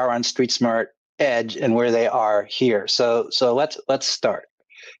where they are on StreetSmartEdge and where they are here. So let's start.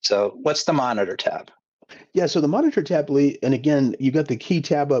 So what's the monitor tab? Yeah, so the monitor tab, Lee, and again, you got the key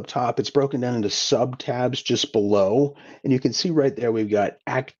tab up top. It's broken down into sub tabs just below. And you can see right there, we've got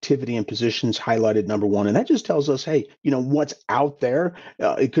activity and positions highlighted number one. And that just tells us, hey, what's out there.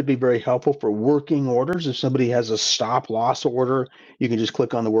 It could be very helpful for working orders. If somebody has a stop loss order, you can just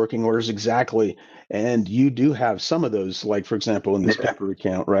click on the working orders exactly. And you do have some of those, like, for example, in this paper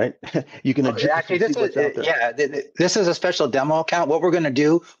account, right? You can adjust Actually, and see what's out there. this is a special demo account. What we're going to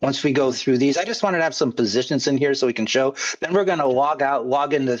do once we go through these, I just wanted to have some positions in here so we can show. Then we're going to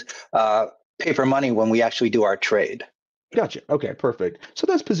log into paper money when we actually do our trade. Gotcha. Okay, perfect. So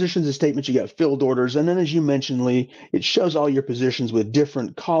that's positions and statements. You got filled orders. And then, as you mentioned, Lee, it shows all your positions with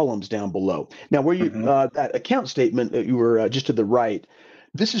different columns down below. Now, where you that account statement that you were just to the right,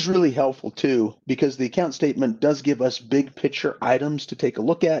 this is really helpful too, because the account statement does give us big picture items to take a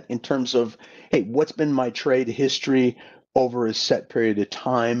look at in terms of, hey, what's been my trade history over a set period of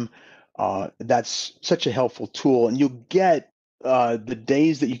time. That's such a helpful tool. And you'll get the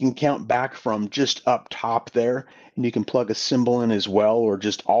days that you can count back from just up top there, and you can plug a symbol in as well, or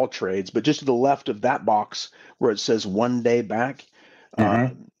just all trades. But just to the left of that box where it says 1 day back, yeah,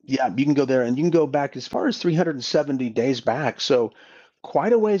 you can go there and you can go back as far as 370 days back. So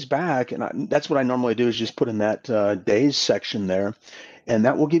quite a ways back, and that's what I normally do, is just put in that days section there, and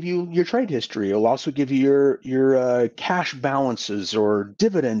that will give you your trade history. It'll also give you your cash balances or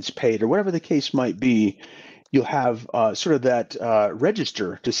dividends paid or whatever the case might be. You'll have sort of that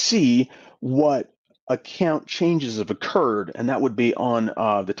register to see what account changes have occurred, and that would be on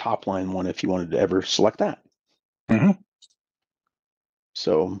the top line one if you wanted to ever select that.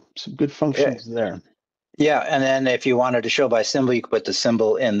 So some good functions there. Yeah, and then if you wanted to show by symbol, you could put the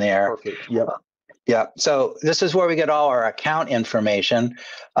symbol in there. Perfect. Yep. Yeah. So this is where we get all our account information.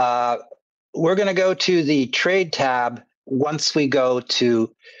 We're going to go to the trade tab once we go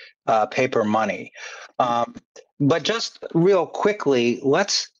to paper money. But just real quickly,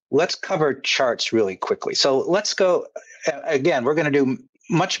 let's cover charts really quickly. So let's go again. We're going to do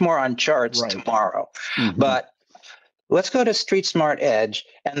much more on charts tomorrow, but let's go to StreetSmartEdge.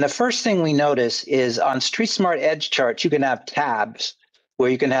 And the first thing we notice is on StreetSmartEdge charts, you can have tabs where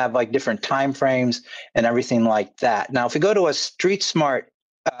you can have like different time frames and everything like that. Now, if we go to a StreetSmart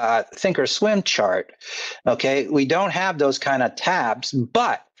thinkorswim chart, okay, we don't have those kind of tabs,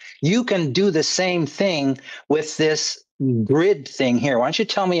 but you can do the same thing with this grid thing here. Why don't you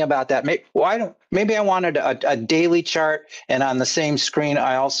tell me about that? Maybe I wanted a daily chart, and on the same screen,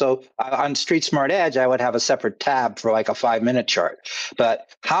 I also on StreetSmartEdge, I would have a separate tab for like a 5-minute chart.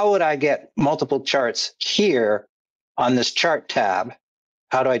 But how would I get multiple charts here on this chart tab?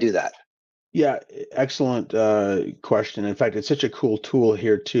 How do I do that? Yeah, excellent question. In fact, it's such a cool tool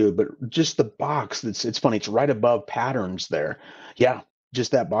here too. But just the box, it's funny. It's right above patterns there. Yeah,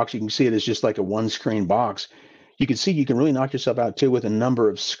 just that box. You can see it as just like a one-screen box. You can see you can really knock yourself out too with a number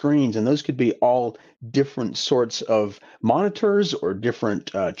of screens, and those could be all different sorts of monitors or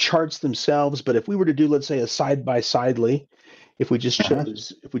different charts themselves. But if we were to do, let's say, a side-by-side, Lee, if we just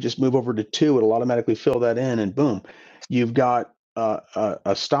move over to 2, it'll automatically fill that in, and boom, you've got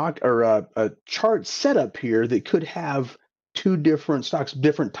a stock or a chart set up here that could have 2 different stocks,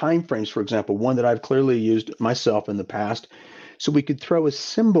 different time frames, for example, one that I've clearly used myself in the past. So we could throw a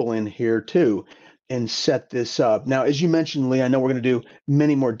symbol in here too and set this up. Now, as you mentioned, Lee, I know we're going to do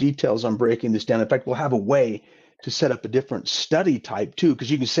many more details on breaking this down. In fact, we'll have a way to set up a different study type too, because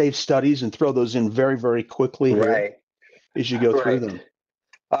you can save studies and throw those in very, very quickly here as you go through them.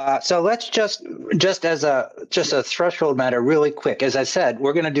 So let's just as a threshold matter really quick. As I said,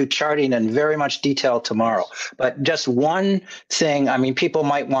 we're going to do charting in very much detail tomorrow. But just one thing, I mean, people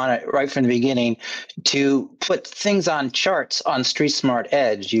might want it right from the beginning to put things on charts on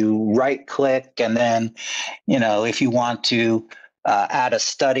StreetSmartEdge. You right click, and then, if you want to add a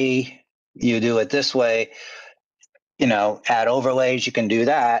study, you do it this way. add overlays. You can do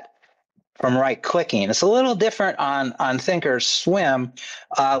that from right clicking. It's a little different on thinkorswim.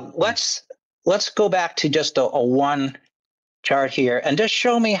 Let's go back to just a one chart here and just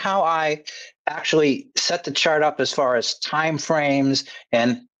show me how I actually set the chart up as far as time frames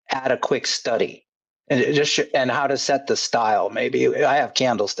and add a quick study. And how to set the style. Maybe I have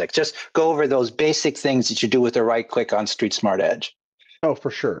candlesticks. Just go over those basic things that you do with the right click on StreetSmartEdge. Oh,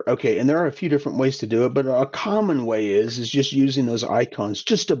 for sure. Okay, and there are a few different ways to do it, but a common way is just using those icons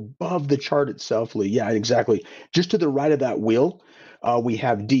just above the chart itself, Lee. Yeah, exactly. Just to the right of that wheel, we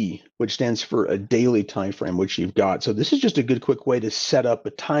have D, which stands for a daily time frame, which you've got. So this is just a good quick way to set up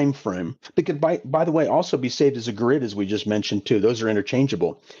a time frame. It could, by the way, also be saved as a grid, as we just mentioned too. Those are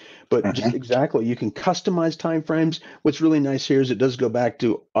interchangeable. But just exactly, you can customize time frames. What's really nice here is it does go back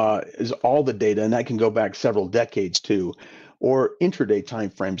to is all the data, and that can go back several decades too, or intraday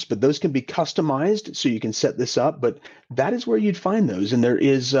timeframes, but those can be customized, so you can set this up, but that is where you'd find those. And there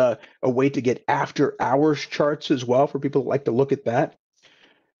is a way to get after hours charts as well for people that like to look at that.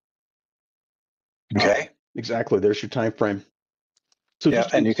 Okay. Exactly. There's your time frame. So yeah,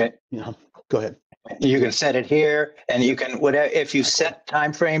 and you can go ahead. You can set it here, and you can if you set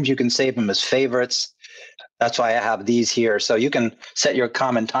time frames, you can save them as favorites. That's why I have these here. So you can set your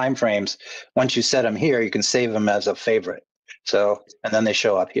common time frames. Once you set them here, you can save them as a favorite. So, and then they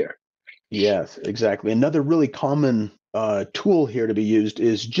show up here. Yes, exactly. Another really common tool here to be used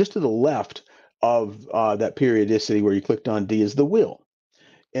is just to the left of that periodicity where you clicked on D is the wheel.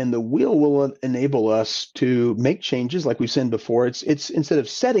 And the wheel will enable us to make changes like we've seen before. It's instead of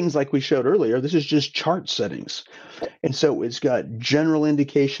settings like we showed earlier, this is just chart settings. And so it's got general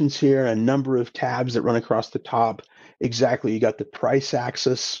indications here, a number of tabs that run across the top. Exactly, you got the price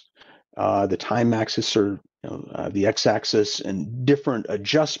axis, the time axis, or the x-axis, and different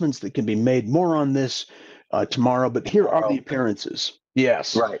adjustments that can be made. More on this tomorrow, but here are the appearances.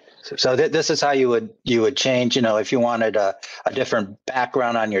 Yes. Right. So this is how you would change. If you wanted a different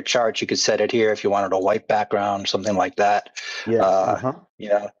background on your chart, you could set it here. If you wanted a white background, something like that. Yeah.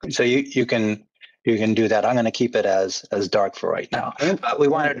 So you can do that. I'm going to keep it as dark for right now. But we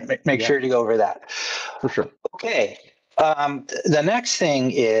wanted to make sure to go over that. For sure. Okay. The next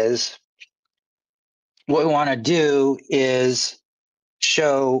thing is what we want to do is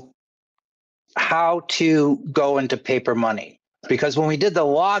show how to go into paper money. Because when we did the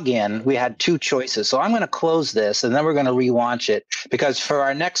login, we had two choices. So I'm going to close this, and then we're going to relaunch it, because for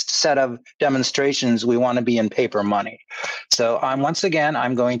our next set of demonstrations, we want to be in paper money. So once again,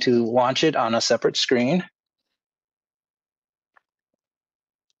 I'm going to launch it on a separate screen.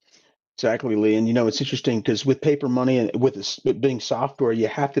 Exactly, Lee. And it's interesting because with paper money and with it being software, you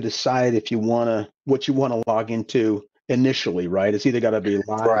have to decide if what you want to log into initially, right? It's either got to be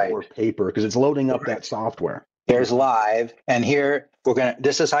live or paper, because it's loading up that software. Here's live, and here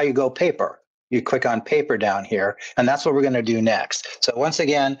this is how you go paper. You click on paper down here, and that's what we're going to do next. So once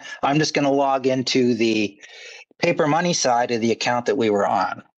again, I'm just going to log into the paper money side of the account that we were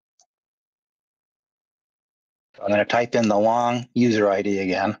on. I'm going to type in the long user ID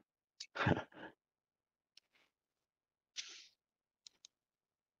again.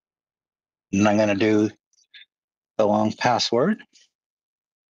 And I'm going to do the long password.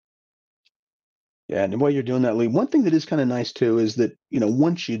 Yeah, and while you're doing that, Lee, one thing that is kind of nice too is that,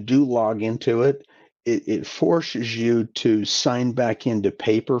 once you do log into it, it forces you to sign back into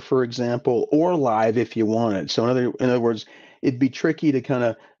paper, for example, or live if you want it. So in other words, it'd be tricky to kind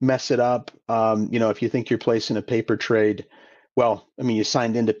of mess it up. If you think you're placing a paper trade, well, you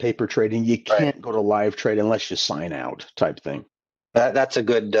signed into paper trade and you can't go to live trade unless you sign out, type thing. That's a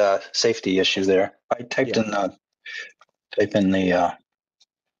good safety issue there. I typed in the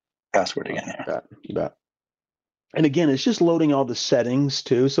password again here. You bet. And again, it's just loading all the settings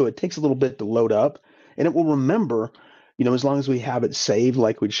too, so it takes a little bit to load up, and it will remember, as long as we have it saved,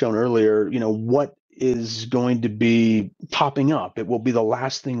 like we'd shown earlier, what is going to be popping up. It will be the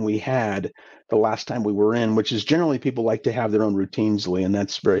last thing we had the last time we were in, which is generally people like to have their own routines, Lee, and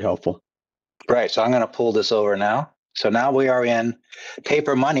that's very helpful. Right. So I'm going to pull this over now. So now we are in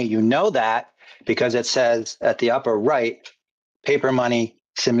paper money. You know that because it says at the upper right, paper money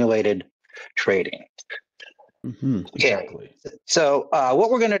simulated trading. Exactly. So what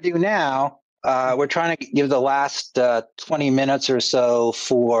we're going to do now, we're trying to give the last 20 minutes or so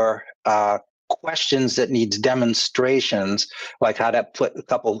for questions that needs demonstrations, like how to put a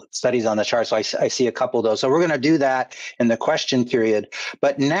couple studies on the chart. So I see a couple of those. So we're going to do that in the question period.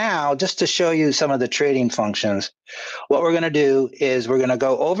 But now, just to show you some of the trading functions, what we're going to do is we're going to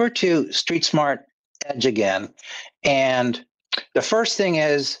go over to StreetSmartEdge again. And the first thing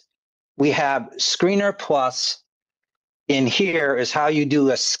is we have Screener Plus in here is how you do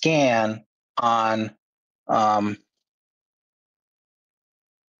a scan on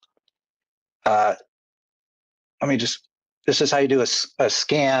this is how you do a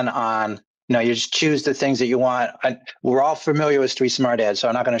scan on, you just choose the things that you want. We're all familiar with StreetSmartEdge, so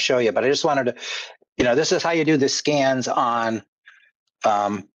I'm not going to show you, but I just wanted to, this is how you do the scans on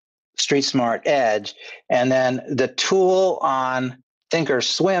StreetSmartEdge. And then the tool on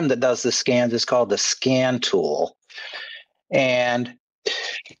thinkorswim that does the scans is called the scan tool. And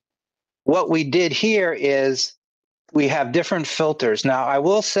what we did here is we have different filters. Now, I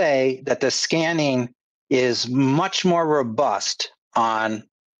will say that the scanning is much more robust on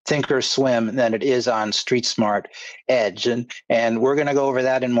thinkorswim than it is on StreetSmartEdge. And we're going to go over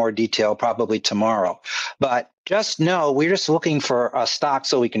that in more detail probably tomorrow. But just know we're just looking for a stock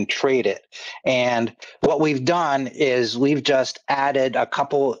so we can trade it. And what we've done is we've just added a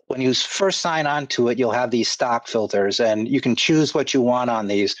couple. When you first sign on to it, you'll have these stock filters and you can choose what you want on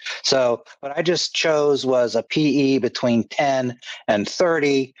these. So what I just chose was a PE between 10 and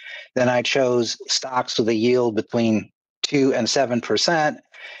 30. Then I chose stocks with a yield between 2 and 7%.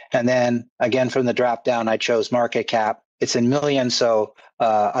 And then again, from the drop down, I chose market cap. It's in millions, so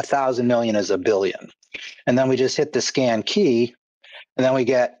 1,000 million is a billion. And then we just hit the scan key, and then we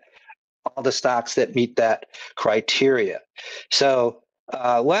get all the stocks that meet that criteria. So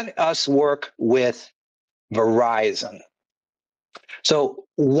let us work with Verizon. So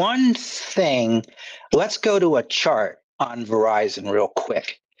one thing, let's go to a chart on Verizon real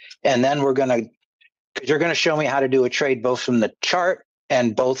quick. And then you're going to show me how to do a trade both from the chart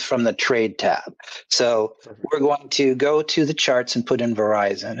and both from the trade tab. So we're going to go to the charts and put in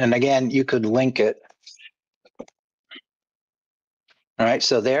Verizon. And again, you could link it. All right,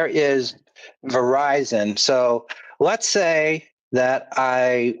 so there is Verizon. So let's say that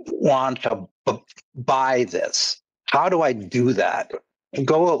I want to buy this. How do I do that?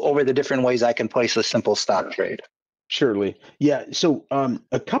 Go over the different ways I can place a simple stock trade. Surely. Yeah. So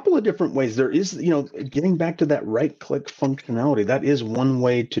a couple of different ways. There is, getting back to that right click functionality, that is one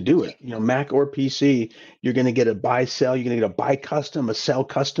way to do it. Mac or PC, you're going to get a buy sell, you're going to get a buy custom, a sell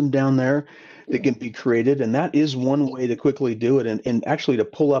custom down there that can be created. And that is one way to quickly do it. And actually to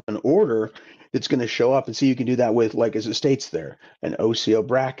pull up an order that's going to show up and see, you can do that with, like, as it states there, an OCO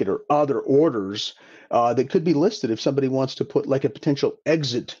bracket or other orders that could be listed if somebody wants to put like a potential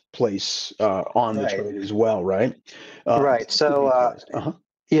exit place on the trade as well, right? Right. So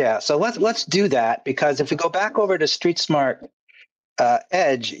yeah. So let's do that, because if we go back over to StreetSmart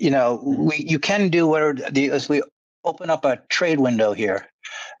Edge, you can do as we open up a trade window here.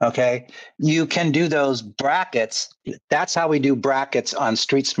 Okay, you can do those brackets. That's how we do brackets on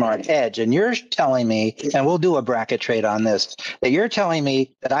StreetSmartEdge. And you're telling me, and we'll do a bracket trade on this, that you're telling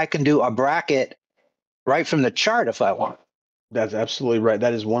me that I can do a bracket right from the chart if I want. That's absolutely right.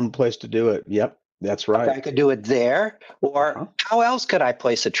 That is one place to do it. Yep, that's right. Okay, I could do it there, or how else could I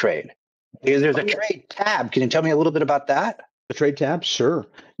place a trade? Because there's a trade tab. Can you tell me a little bit about that? The trade tab? Sure.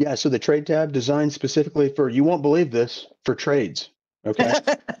 Yeah, so the trade tab designed specifically for, you won't believe this, for trades. Okay.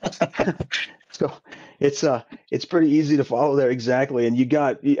 So it's pretty easy to follow there. Exactly. And you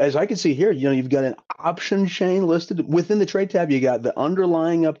got, as I can see here, you've got an option chain listed within the trade tab. You got the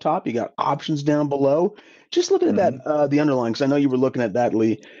underlying up top, you got options down below. Just looking at that, the underlying, because I know you were looking at that,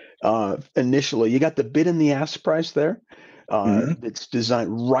 Lee, initially. You got the bid and the ask price there. It's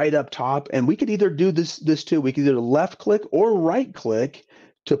designed right up top. And we could either do this too. We could either left click or right click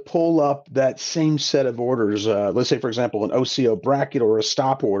to pull up that same set of orders. Let's say, for example, an OCO bracket or a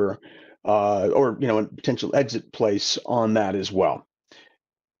stop order, or a potential exit place on that as well.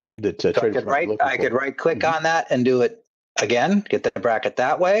 That so I could right click on that and do it again, get the bracket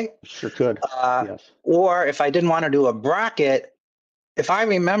that way. Sure could. Yes. Or if I didn't want to do a bracket, if I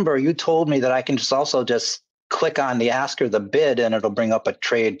remember, you told me that I can just click on the ask or the bid and it'll bring up a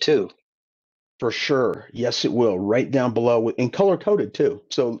trade too. For sure. Yes, it will. Right down below, and color coded too.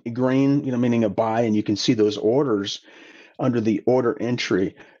 So green, meaning a buy, and you can see those orders under the order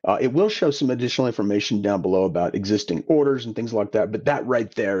entry. It will show some additional information down below about existing orders and things like that. But that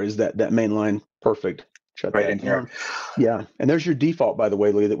right there is that main line. Perfect. Shut right that in down. Here. Yeah. And there's your default, by the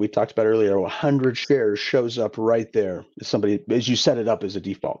way, Lee, that we talked about earlier. 100 shares shows up right there. As you set it up as a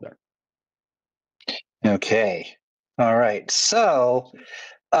default there. Okay. All right. So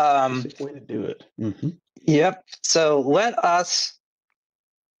way to do it. Yep. So let us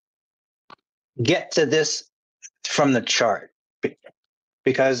get to this from the chart,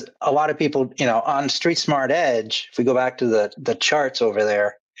 because a lot of people, on StreetSmartEdge, if we go back to the charts over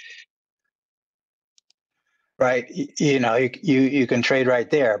there, right? You can trade right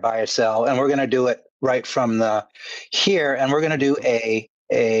there, buy or sell, and we're going to do it right from the here, and we're going to do a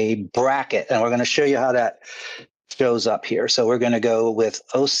bracket, and we're going to show you how that shows up here. So we're going to go with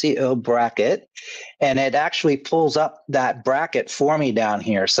OCO bracket, and it actually pulls up that bracket for me down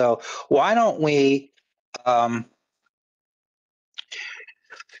here. So why don't we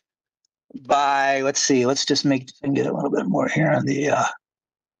let's see, let's just get a little bit more here on the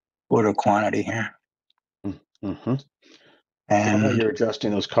order quantity here. Mm-hmm. And while you're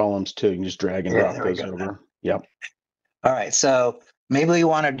adjusting those columns too, you can just drag and drop those over. Yep. All right, so maybe we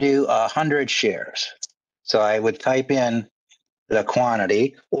want to do 100 shares. So I would type in the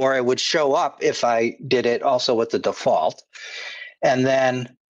quantity, or it would show up if I did it also with the default. And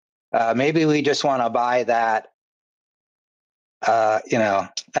then maybe we just want to buy that, at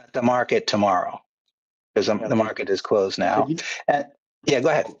the market tomorrow, because the market is closed now. And yeah, go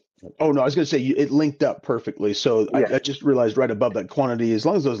ahead. Oh, no, I was going to say it linked up perfectly. So yeah. I just realized right above that quantity, as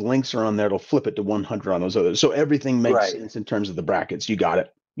long as those links are on there, it'll flip it to 100 on those others. So everything makes sense in terms of the brackets. You got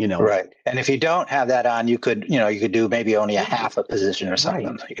it. Right. And if you don't have that on, you could do maybe only a half a position or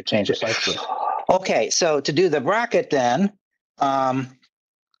something. You could change it. Okay. So to do the bracket then,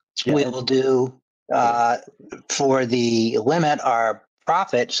 we will do for the limit our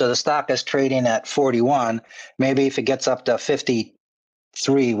profit. So the stock is trading at 41. Maybe if it gets up to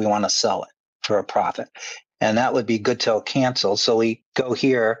 53, we want to sell it for a profit. And that would be good till cancel. So we go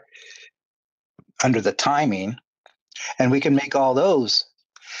here under the timing, and we can make all those.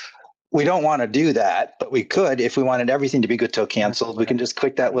 We don't want to do that, but we could if we wanted everything to be good till canceled. We can just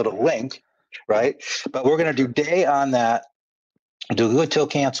click that little link, right? But we're going to do day on that. Do good till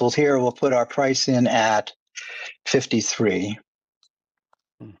canceled here. We'll put our price in at 53.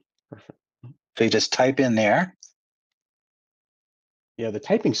 Perfect. So you just type in there. Yeah, the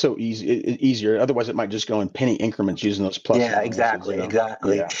typing's so easier. Otherwise, it might just go in penny increments using those plus. Yeah, exactly. Yeah,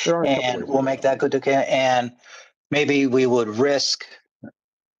 and we'll make that good to cancel. And maybe we would risk,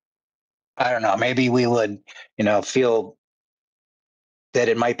 I don't know, maybe we would, feel that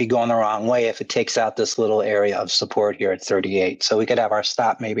it might be going the wrong way if it takes out this little area of support here at 38. So we could have our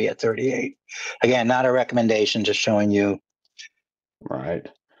stop maybe at 38. Again, not a recommendation, just showing you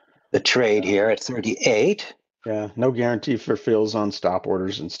the trade here at 38. Yeah, no guarantee for fills on stop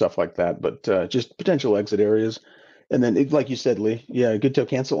orders and stuff like that, but just potential exit areas. And then, like you said, Lee, yeah, good till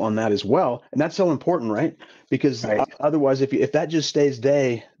cancel on that as well. And that's so important, right? Because otherwise, if that just stays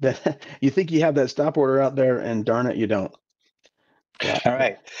day, then you think you have that stop order out there, and darn it, you don't. Yeah.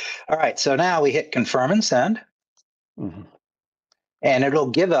 All right. So now we hit confirm and send, and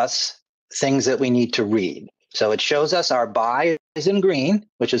it'll give us things that we need to read. So it shows us our buy is in green,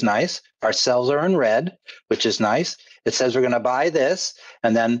 which is nice. Our sells are in red, which is nice. It says we're going to buy this,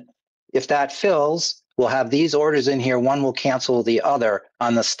 and then if that fills, we'll have these orders in here. One will cancel the other.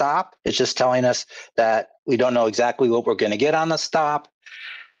 On the stop, it's just telling us that we don't know exactly what we're going to get on the stop,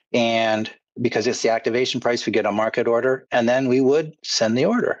 and because it's the activation price, we get a market order, and then we would send the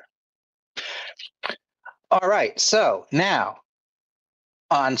order. All right, so now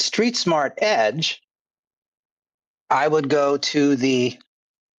on StreetSmartEdge, I would go to the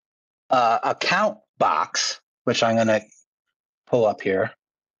account box, which I'm going to pull up here.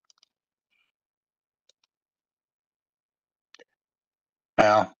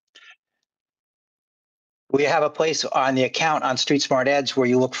 Well, we have a place on the account on StreetSmartEdge where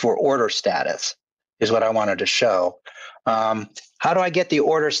you look for order status, is what I wanted to show. How do I get the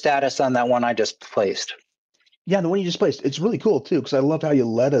order status on that one I just placed? Yeah, the one you just placed. It's really cool too, because I love how you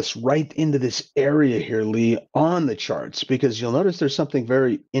led us right into this area here, Lee, on the charts, because you'll notice there's something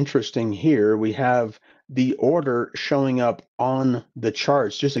very interesting here. We have the order showing up on the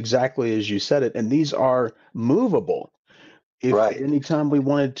charts, just exactly as you said it, and these are movable. If anytime we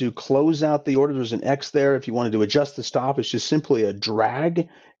wanted to close out the order, there's an X there. If you wanted to adjust the stop, it's just simply a drag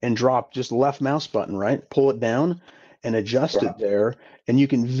and drop, just left mouse button, right? Pull it down and adjust it there. And you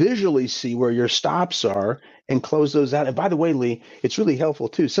can visually see where your stops are and close those out. And by the way, Lee, it's really helpful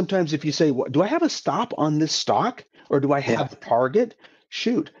too. Sometimes if you say, do I have a stop on this stock, or do I have a target?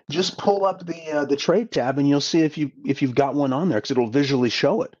 Shoot, just pull up the trade tab and you'll see if you've got one on there, because it'll visually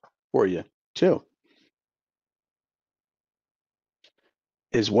show it for you too.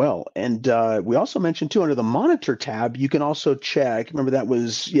 As well. And we also mentioned too, under the monitor tab, you can also check. Remember, that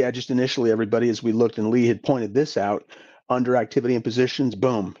was just initially, everybody, as we looked, and Lee had pointed this out, under activity and positions,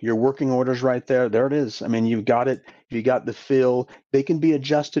 boom, your working orders right there. There it is. I mean, you've got it. You got the fill. They can be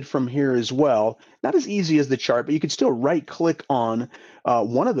adjusted from here as well. Not as easy as the chart, but you could still right click on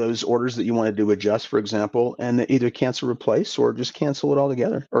one of those orders that you wanted to adjust, for example, and either cancel, replace, or just cancel it all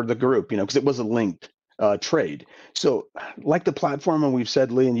together, or the group, because it wasn't linked trade. So like the platform, and we've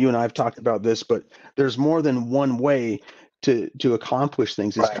said, Lee, and you and I have talked about this, but there's more than one way to accomplish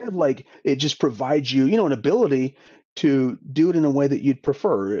things. It's kind of like it just provides you, an ability to do it in a way that you'd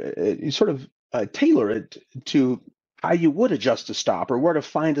prefer. You sort of tailor it to how you would adjust a stop or where to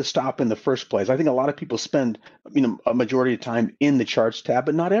find a stop in the first place. I think a lot of people spend, a majority of time in the charts tab,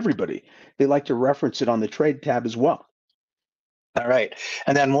 but not everybody. They like to reference it on the trade tab as well. All right.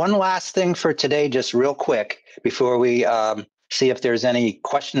 And then one last thing for today, just real quick, before we see if there's any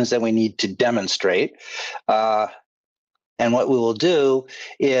questions that we need to demonstrate. And what we will do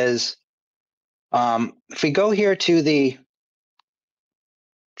is, if we go here to the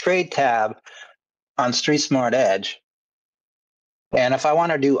trade tab on StreetSmartEdge, and if I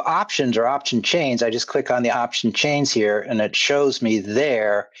want to do options or option chains, I just click on the option chains here and it shows me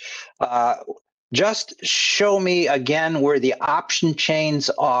there. Just show me again where the option chains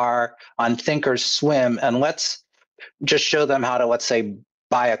are on thinkorswim, and let's just show them how to, let's say,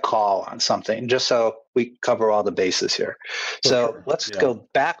 buy a call on something, just so we cover all the bases here. So let's go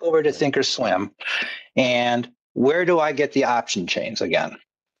back over to thinkorswim, and where do I get the option chains again?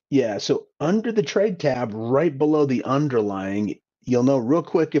 Yeah, so under the trade tab, right below the underlying, you'll know real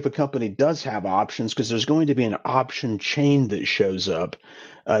quick if a company does have options, because there's going to be an option chain that shows up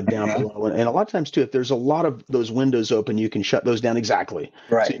down below. And a lot of times too, if there's a lot of those windows open, you can shut those down exactly.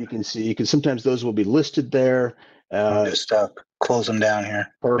 Right. So you can see, sometimes those will be listed there. I'll just close them down here.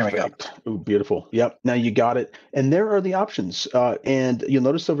 Perfect. There we go. Ooh, beautiful. Yep. Now you got it. And there are the options. And you'll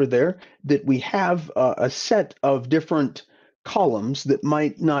notice over there that we have a set of different columns that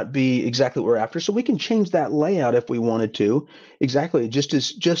might not be exactly what we're after. So we can change that layout if we wanted to. Exactly. Just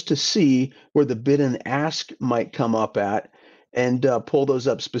to see where the bid and ask might come up at, and pull those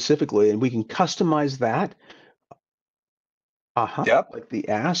up specifically. And we can customize that. Yep. Like the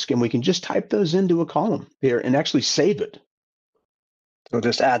ask, and we can just type those into a column here and actually save it. We'll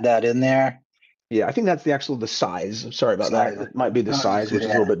just add that in there. Yeah, I think that's the size. Sorry about that. It might be the size, which is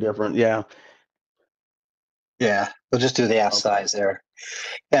a little bit different. Yeah. Yeah, we'll just do the ask size there.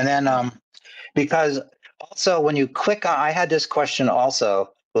 And then because also when you click on, I had this question also,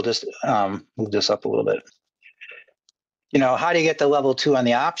 we'll just move this up a little bit. How do you get to level 2 on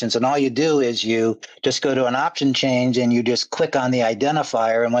the options? And all you do is you just go to an option change and you just click on the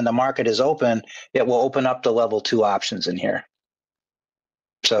identifier. And when the market is open, it will open up the level 2 options in here.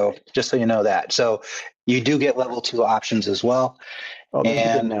 So just so you know that. So you do get level 2 options as well. Oh, there's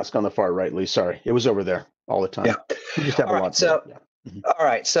a bid and ask on the far right, Lee. Sorry. It was over there all the time. Yeah. You just have a lot. All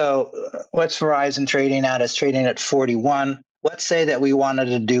right. So what's Verizon trading at? It's trading at 41. Let's say that we wanted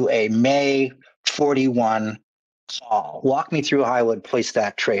to do a May 41 call. Walk me through how I would place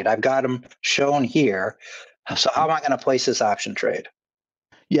that trade. I've got them shown here. So how am I going to place this option trade?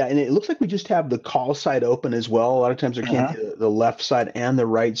 Yeah, and it looks like we just have the call side open as well. A lot of times there can be the left side and the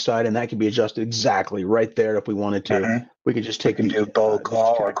right side, and that can be adjusted exactly right there if we wanted to. We could just take and do both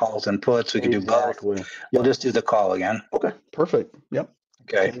call or calls and puts. We can do both. We'll just do the call again. Okay, perfect. Yep.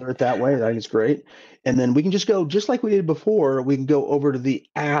 Okay. Tailor it that way. I think it's great. And then we can just go, just like we did before, we can go over to the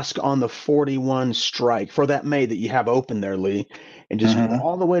ask on the 41 strike for that May that you have open there, Lee, and just go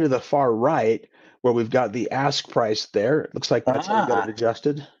all the way to the far right where we've got the ask price there. It looks like that's how we got it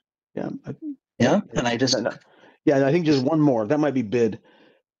adjusted. Yeah. Yeah. And I just, and I think just one more. That might be bid.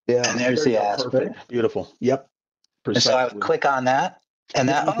 Yeah. And there's the ask. Perfect. Beautiful. Yep. And so I would click on that, and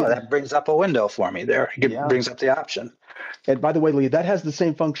that brings up a window for me there. It brings up the option. And by the way, Lee, that has the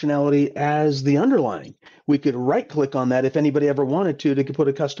same functionality as the underlying. We could right click on that if anybody ever wanted to. They could put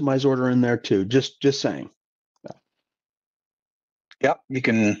a customized order in there too. Just saying. Yep, you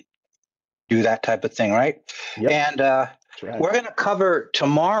can do that type of thing, right? Yep. And we're going to cover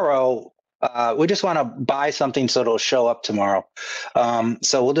tomorrow. We just want to buy something so it'll show up tomorrow.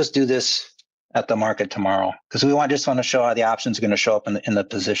 So we'll just do this at the market tomorrow because we just want to show how the options are going to show up in the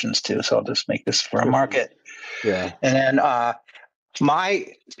positions too. So I'll just make this for a market. Yeah. And then my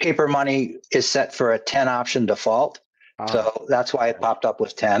paper money is set for a 10 option default. So that's why it popped up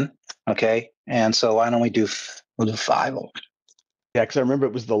with 10. Okay. And so why don't we'll do 5. Yeah, because I remember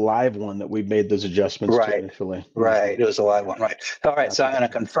it was the live one that we made those adjustments to initially. Right. It was a live one. Right. All right. So I'm going to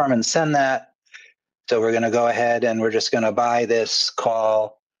confirm and send that. So we're going to go ahead and we're just going to buy this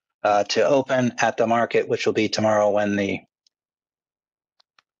call to open at the market, which will be tomorrow when the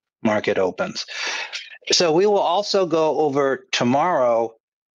market opens. So we will also go over tomorrow.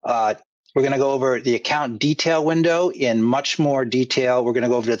 We're going to go over the account detail window in much more detail. We're going to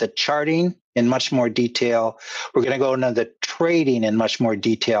go over to the charting in much more detail. We're going to go into the trading in much more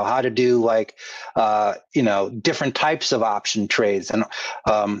detail, how to do like, different types of option trades and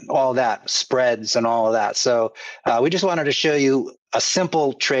all that, spreads and all of that. So we just wanted to show you a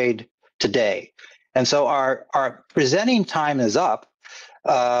simple trade today. And so our presenting time is up.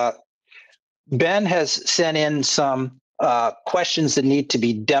 Ben has sent in some questions that need to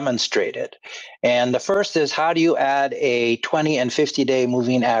be demonstrated. And the first is, how do you add a 20 and 50-day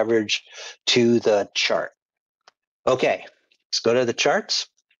moving average to the chart? Okay, let's go to the charts.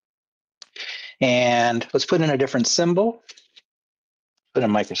 And let's put in a different symbol. Put in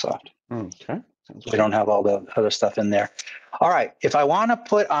Microsoft. Okay. We don't have all the other stuff in there. All right, if I want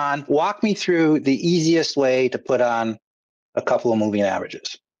to walk me through the easiest way to put on a couple of moving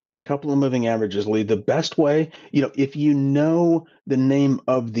averages. Couple of moving averages, Lee. The best way, if you know the name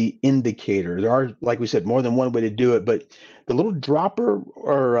of the indicator, there are, like we said, more than one way to do it, but the little dropper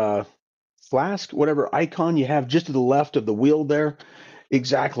or flask, whatever icon you have just to the left of the wheel there,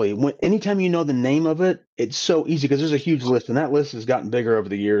 exactly. Anytime you know the name of it, it's so easy because there's a huge list, and that list has gotten bigger over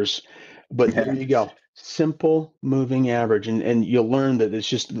the years. But there you go. Simple moving average, and you'll learn that it's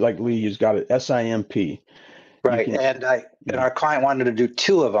just like Lee's got it, SIMP. Right, and our client wanted to do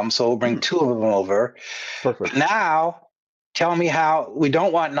two of them, so we'll bring two of them over. Perfect. Now, tell me how we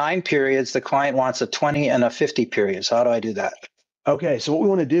don't want 9 periods. The client wants a 20 and a 50 period. So how do I do that? Okay, so what we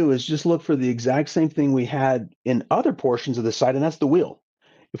want to do is just look for the exact same thing we had in other portions of the site, and that's the wheel.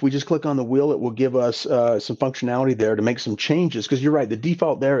 If we just click on the wheel, it will give us some functionality there to make some changes, because you're right, the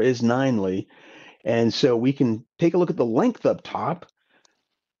default there is 9, Lee. And so we can take a look at the length up top.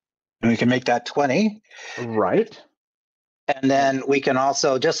 And we can make that 20. Right. And then we can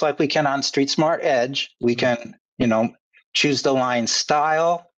also, just like we can on StreetSmartEdge, we can, choose the line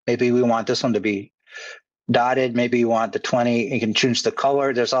style. Maybe we want this one to be dotted. Maybe you want the 20. You can choose the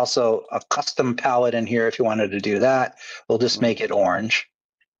color. There's also a custom palette in here if you wanted to do that. We'll just make it orange.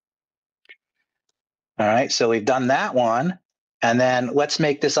 All right, so we've done that one. And then let's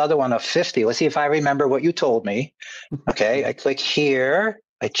make this other one a 50. Let's see if I remember what you told me. Okay, I click here.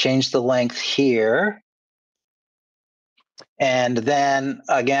 I change the length here. And then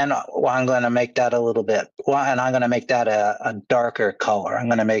again, I'm going to make that a little bit, and I'm going to make that a darker color. I'm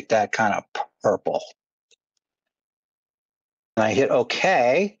going to make that kind of purple. And I hit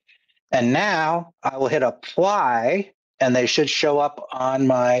OK. And now I will hit apply, and they should show up on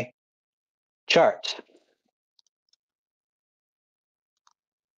my chart.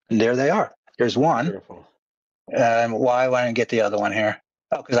 And there they are. There's one. Beautiful. Why don't I get the other one here?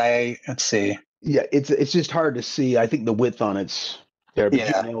 Oh, because let's see. Yeah, it's just hard to see. I think the width on it's there, but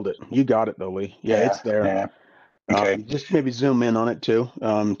you nailed it. You got it, though, Lee. Yeah, it's there. Yeah. Okay. Just maybe zoom in on it too,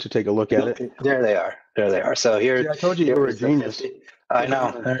 to take a look at it. There they are. There they are. So here. See, I told you were a genius. I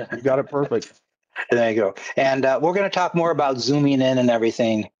know. You got it perfect. There you go. And we're going to talk more about zooming in and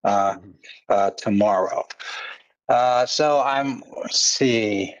everything tomorrow. So let's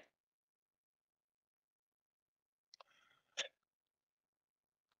see.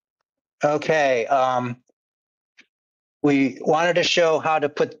 Okay. We wanted to show how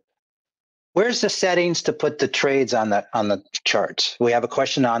to where's the settings to put the trades on the charts. We have a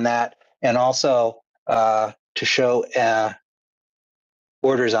question on that, and also to show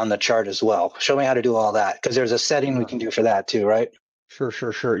orders on the chart as well. Show me how to do all that, because there's a setting we can do for that too, right?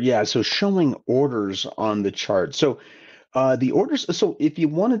 Sure. Yeah. So showing orders on the chart. So the orders. So if you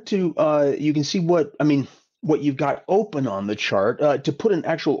wanted to, you can see what you've got open on the chart. To put an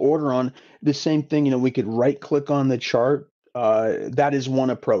actual order on, the same thing. We could right click on the chart. That is one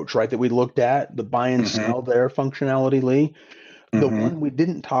approach, right? That we looked at, the buy and sell there functionality, Lee. The one we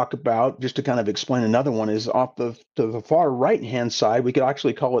didn't talk about, just to kind of explain another one, is off to the far right-hand side. We could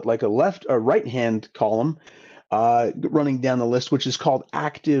actually call it like a right-hand column running down the list, which is called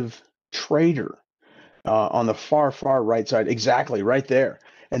active trader on the far right side. Exactly, right there.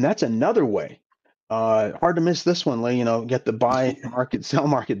 And that's another way. Hard to miss this one, Lee. Get the buy market, sell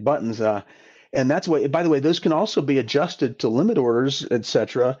market buttons. And that's why, by the way, those can also be adjusted to limit orders,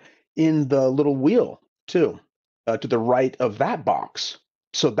 etc., in the little wheel too, to the right of that box.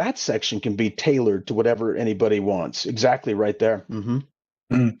 So that section can be tailored to whatever anybody wants. Exactly right there.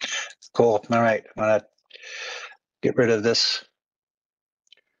 Cool. All right. I'm going to get rid of this.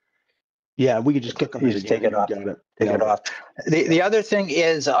 Yeah, we could just click on it. Just take it off. Got it. Take it off. The other thing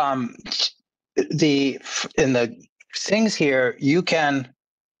is in the things here, you can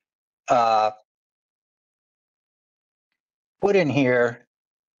put in here,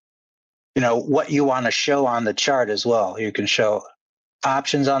 what you want to show on the chart as well. You can show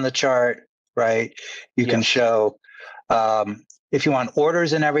options on the chart, right? You can show if you want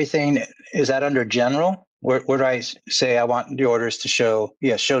orders and everything, is that under general? Where do I say I want the orders to show?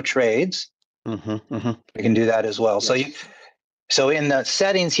 Yeah, show trades. We can do that as well. Yes. So in the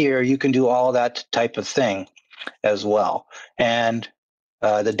settings here, you can do all that type of thing as well. And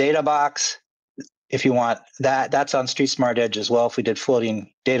the data box, if you want that, that's on StreetSmartEdge as well. If we did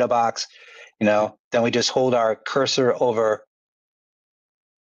floating data box, then we just hold our cursor over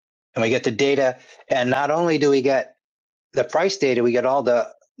and we get the data. And not only do we get the price data, we get all the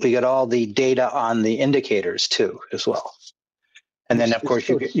data on the indicators too as well. And then of course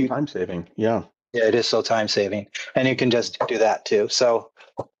you time saving. Yeah. Yeah, it is so time saving. And you can just do that too. So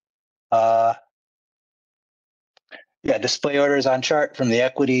display orders on chart from the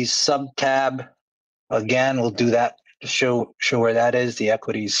equities sub tab. Again, we'll do that to show where that is, the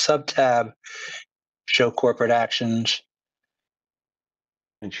equities sub tab, show corporate actions.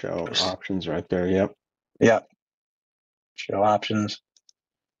 And show options right there. Yep. Yep. Show options.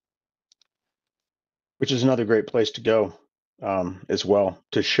 Which is another great place to go as well,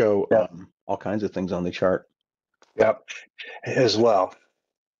 to show all kinds of things on the chart. Yep, as well.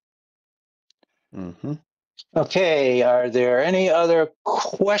 Okay, are there any other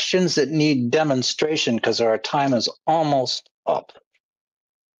questions that need demonstration? Because our time is almost up.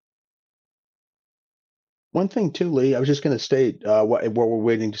 One thing too, Lee, I was just going to state while we're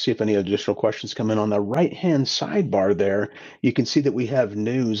waiting to see if any additional questions come in, on the right-hand sidebar there, you can see that we have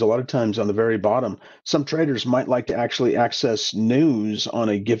news. A lot of times on the very bottom, some traders might like to actually access news on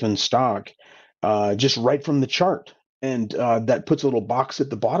a given stock just right from the chart. And that puts a little box at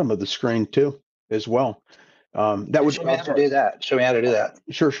the bottom of the screen too, as well. That would show me how to do that. Show me how to do that.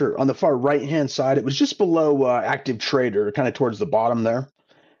 Sure. On the far right-hand side, it was just below active trader, kind of towards the bottom there.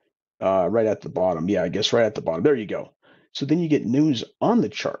 Right at the bottom. Yeah, I guess right at the bottom. There you go. So then you get news on the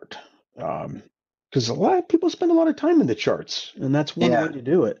chart. Because a lot of people spend a lot of time in the charts, and that's one way to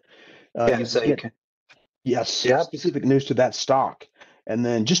do it. Specific news to that stock. And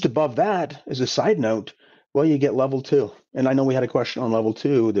then just above that, as a side note, well, you get level 2. And I know we had a question on level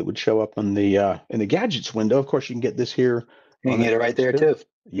 2 that would show up in the gadgets window. Of course, you can get this here. You can get it right there too.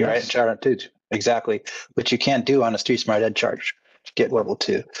 Yes. Right, chart too. Exactly. Which you can't do on a StreetSmartEdge chart. Get level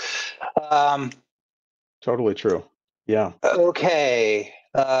 2. Totally true. Yeah. Okay.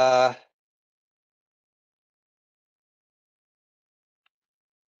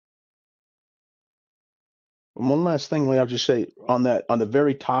 One last thing, Lee, I'll just say on the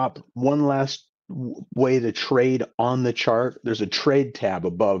very top, one last way to trade on the chart, there's a trade tab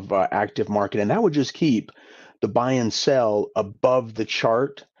above active market, and that would just keep the buy and sell above the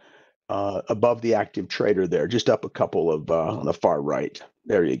chart, above the active trader there, just up a couple of on the far right.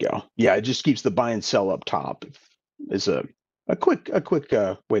 There you go. Yeah, it just keeps the buy and sell up top. It's a quick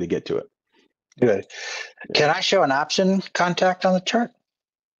way to get to it. Good. Can I show an option contact on the chart?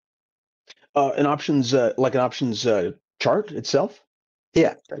 An options like an options chart itself?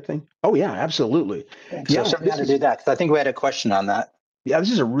 Yeah. Type thing. Oh yeah, absolutely. So show me how to do that, because I think we had a question on that. Yeah,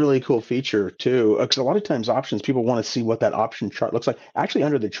 this is a really cool feature too, because a lot of times options, people want to see what that option chart looks like. Actually,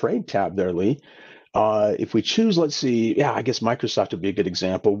 under the trade tab there, Lee, if we choose, let's see, I guess Microsoft would be a good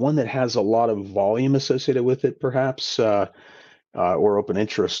example, one that has a lot of volume associated with it, perhaps, or open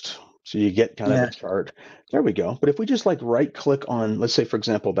interest. So you get kind of a chart. There we go. But if we just like right click on, let's say, for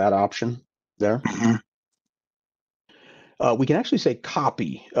example, that option there, we can actually say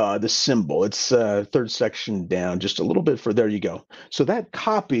copy the symbol. It's third section down, just a little bit further. There you go. So that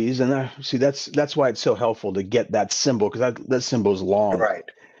copies, and see, that's why it's so helpful to get that symbol, because that symbol is long. Right.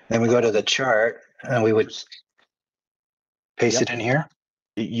 Then we go to the chart, and we would paste it in here.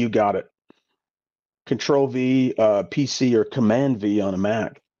 You got it. Control V, PC, or Command V on a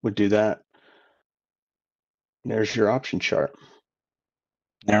Mac would do that. There's your option chart.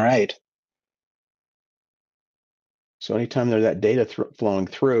 All right. So anytime there's that data flowing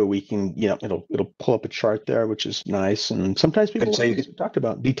through, we can, it'll pull up a chart there, which is nice. And sometimes people talked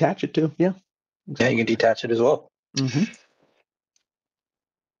about detach it too. Yeah. Exactly. Yeah, you can detach it as well.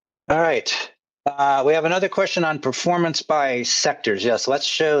 All right. We have another question on performance by sectors. Yes, let's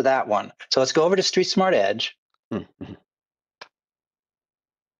show that one. So let's go over to StreetSmartEdge.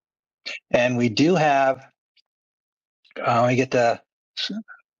 And we do have, I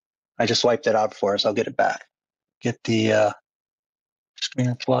just wiped it out for us. I'll get it back. Get the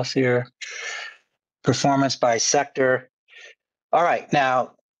screen plus here. Performance by sector. All right,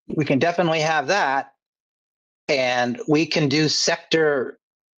 now we can definitely have that. And we can do sector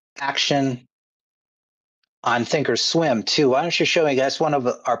action on thinkorswim too. Why don't you show me? That's one of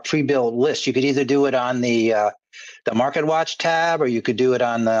our pre-built lists. You could either do it on the Market Watch tab, or you could do it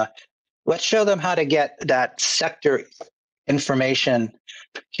on the. Let's show them how to get that sector information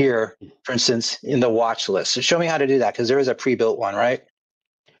here, for instance, in the watch list. So show me how to do that, because there is a pre-built one, right?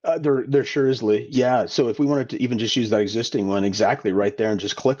 There sure is, Lee. Yeah. So if we wanted to even just use that existing one exactly right there and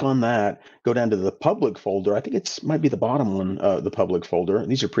just click on that, go down to the public folder. I think it's might be the bottom one, the public folder.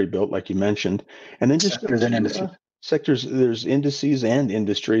 These are pre-built, like you mentioned, and then just go Sectors and to industries. sectors. There's indices and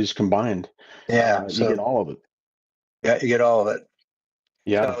industries combined. Yeah. You get all of it. Yeah, you get all of it.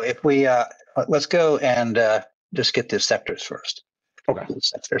 Yeah. So if we let's go and just get the sectors first. Okay.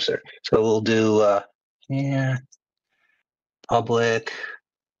 Sectors there. So we'll do yeah, public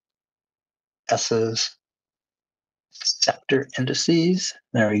S's sector indices.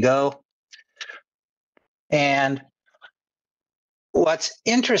 There we go. And what's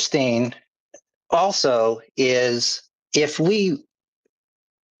interesting also is if we,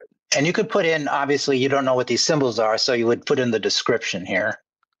 and you could put in, obviously you don't know what these symbols are, so you would put in the description here.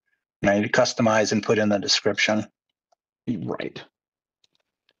 Right? Customize and put in the description. Right.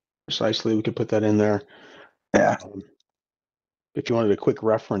 Precisely. We could put that in there. Yeah. If you wanted a quick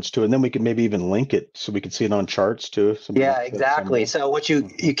reference to it, and then we could maybe even link it so we could see it on charts too. Yeah, exactly. So what you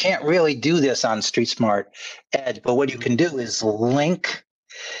can't really do this on StreetSmartEdge, but what you can do is link.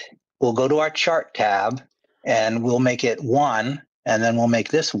 We'll go to our chart tab and we'll make it 1, and then we'll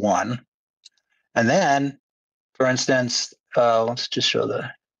make this 1. And then, for instance, let's just show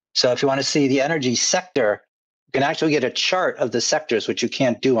so if you want to see the energy sector, you can actually get a chart of the sectors, which you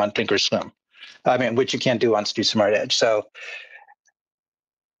can't do on thinkorswim. Which you can't do on StreetSmartEdge. So,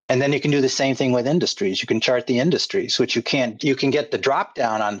 and then you can do the same thing with industries. You can chart the industries, which you can't. You can get the drop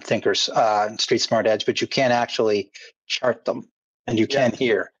down on StreetSmartEdge, but you can't actually chart them, and you can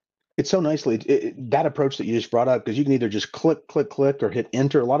here. It's so nicely that approach that you just brought up, because you can either just click, or hit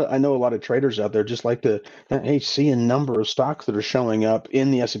enter. I know a lot of traders out there just like to see a number of stocks that are showing up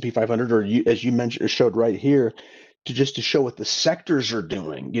in the S&P 500, or as you mentioned, showed right here, to show what the sectors are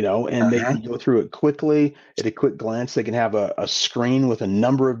doing, and they can go through it quickly at a quick glance. They can have a screen with a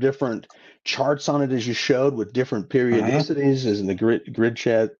number of different charts on it, as you showed, with different periodicities, as in the grid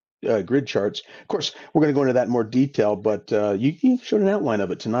charts. Of course, we're going to go into that in more detail, but you showed an outline of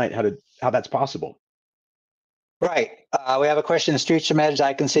it tonight, how that's possible. Right. We have a question in StreetSmartEdge.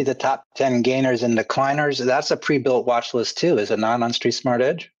 I can see the top 10 gainers and decliners. That's a pre-built watch list too, is it not, on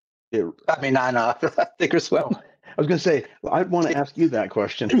StreetSmartEdge? On thinkorswim. I was going to say, I'd want to ask you that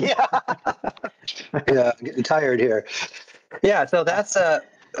question. Yeah. Yeah, I'm getting tired here. Yeah, so that's yes.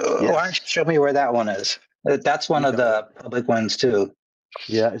 Why don't you show me where that one is? That's one of the public ones too.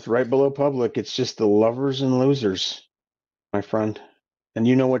 Yeah, it's right below public. It's just the lovers and losers, my friend. And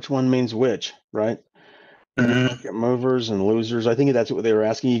you know which one means which, right? Market movers and losers. I think that's what they were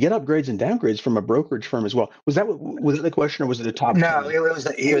asking. You get upgrades and downgrades from a brokerage firm as well. Was it the question, or was it the top 10? No, it was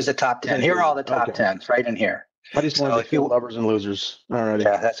the top 10. Here are all the top 10s right in here. I just wanted to feel lovers and losers. All right.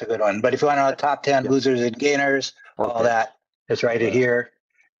 Yeah, that's a good one. But if you want to know the top 10 losers and gainers, all that is right here.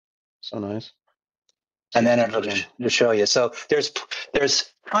 So nice. And then it'll just show you. So there's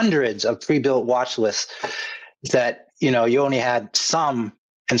hundreds of pre-built watch lists that, you only had some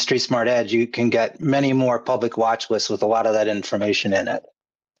in StreetSmartEdge. You can get many more public watch lists with a lot of that information in it.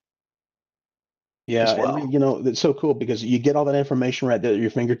 Yeah, well. It's so cool because you get all that information right there at your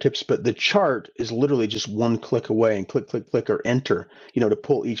fingertips, but the chart is literally just one click away, and click, or enter, to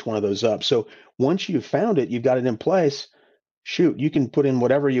pull each one of those up. So once you've found it, you've got it in place. Shoot, you can put in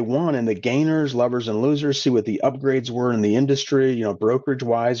whatever you want in the gainers, lovers, and losers, see what the upgrades were in the industry, brokerage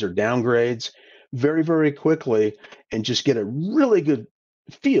wise, or downgrades very, very quickly, and just get a really good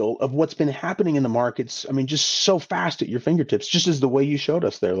feel of what's been happening in the markets. Just so fast at your fingertips, just as the way you showed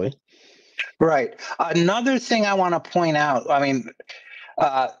us there, Lee. Right. Another thing I want to point out,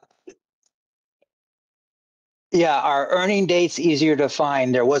 our earning date's easier to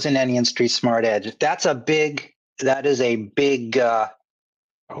find. There wasn't any in StreetSmartEdge. That is a big,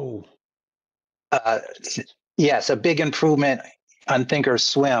 yes, a big improvement on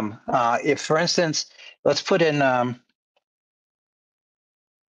thinkorswim. If, for instance, let's put in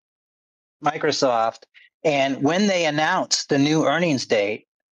Microsoft, and when they announce the new earnings date,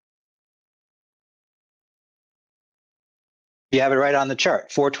 you have it right on the chart,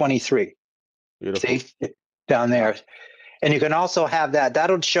 4/23. Beautiful. See, down there. And you can also have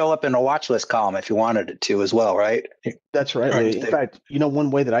that'll show up in a watch list column if you wanted it to as well, right? That's right. In fact,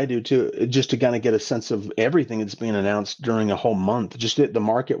 one way that I do too, just to kind of get a sense of everything that's being announced during a whole month, just hit the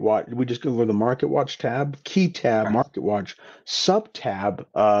Market Watch. We just go to the Market Watch tab, key tab, Market Watch, sub tab,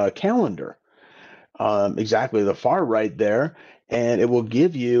 calendar. Exactly the far right there. And it will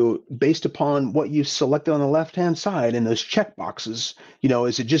give you, based upon what you selected on the left-hand side in those check boxes,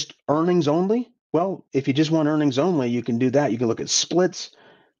 is it just earnings only? Well, if you just want earnings only, you can do that. You can look at splits.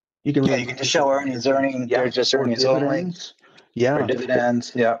 You can Yeah, really you can look just at show different earnings, measures. Yeah, they're just or earnings only, dividends. or Yeah.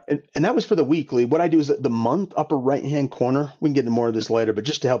 dividends. Yeah. And that was for the weekly. What I do is at the month upper right-hand corner, we can get into more of this later, but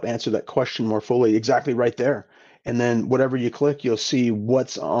just to help answer that question more fully, exactly right there. And then whatever you click, you'll see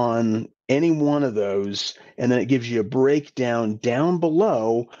what's on any one of those. And then it gives you a breakdown down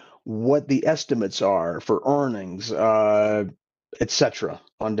below what the estimates are for earnings, etc.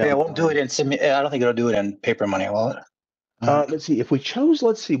 on Yeah, down it the won't do line. it in I don't think it'll do it in paper money, will it? Let's see. If we chose,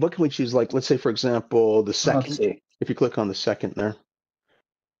 let's see, what can we choose? Like, let's say, for example, the Let's second. see. If you click on the second there,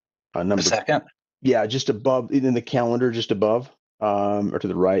 A number, second. yeah, just above in the calendar, just above, or to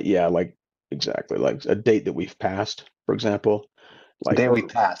the right. Yeah, like exactly like a date that we've passed, for example, like Day we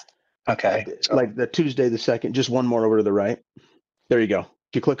passed. Okay. So like the Tuesday the second, just one more over to the right. There you go.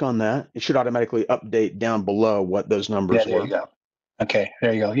 If you click on that, it should automatically update down below what those yeah, numbers there you were. go. Okay,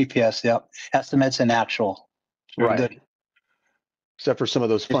 there you go. EPS. Yep. Estimates and actual. Very Right. good. Except for some of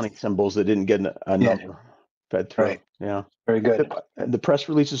those funny symbols that didn't get a Yeah. number fed through. Right. Yeah. Very good. The press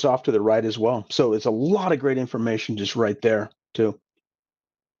release is off to the right as well. So it's a lot of great information just right there, too.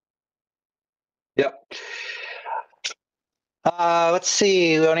 Yep. Let's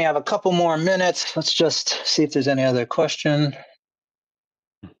see. We only have a couple more minutes. Let's just see if there's any other question.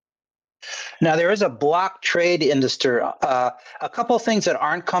 Now, there is a block trade industry. A couple of things that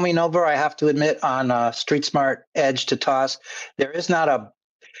aren't coming over, I have to admit, on StreetSmartEdge to toss. Is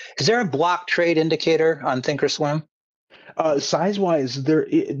there a block trade indicator on thinkorswim? Size-wise, there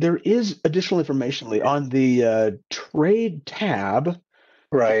is additional information, Lee, on the trade tab.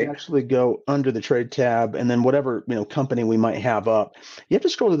 You can Right. actually go under the trade tab, and then whatever company we might have up. You have to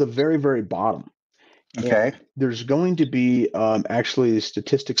scroll to the very, very bottom. Okay. And there's going to be actually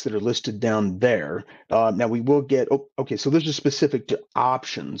statistics that are listed down there. Now we will get, okay, so those are specific to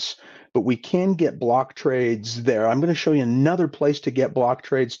options, but we can get block trades there. I'm going to show you another place to get block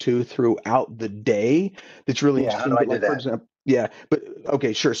trades too throughout the day. That's really Yeah. How interesting. do I But do like, for that? example, yeah, but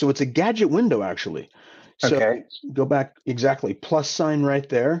okay, sure. So it's a gadget window actually. So Okay. go back exactly, plus sign right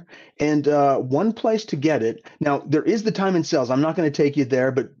there. And one place to get it. Now, there is the time and sales. I'm not going to take you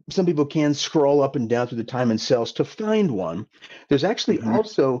there, but some people can scroll up and down through the time and sales to find one. There's actually Hmm.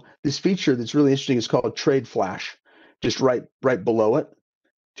 also this feature that's really interesting. It's called Trade Flash, just right below it,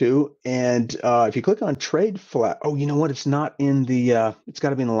 too. And if you click on Trade Flash, oh, you know what? It's not in the, it's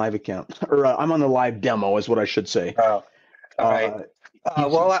got to be in the live account. Or I'm on the live demo, is what I should say. Oh, all right. Uh, you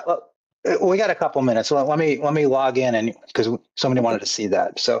see, We got a couple minutes. So let me log in and because somebody wanted to see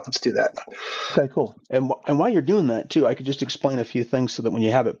that. So let's do that. okay, cool. And while you're doing that too, I could just explain a few things so that when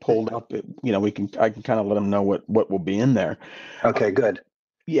you have it pulled up, I can kind of let them know what will be in there. Okay, good.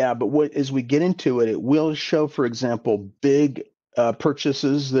 Yeah, but as we get into it, it will show, for example, big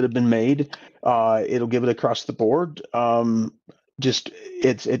purchases that have been made. It'll give it across the board. Just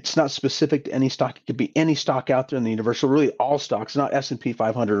it's not specific to any stock. It could be any stock out there in the universe. So really, all stocks, not S&P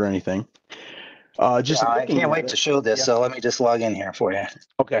 500 or anything. Yeah, Just I looking can't at wait it. to show this. Yeah. So let me just log in here for you.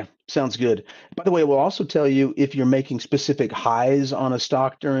 Okay, sounds good. By the way, we'll also tell you if you're making specific highs on a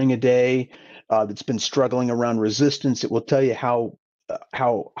stock during a day that's been struggling around resistance. It will tell you how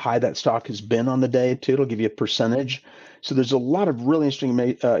high that stock has been on the day too. It'll give you a percentage. So there's a lot of really interesting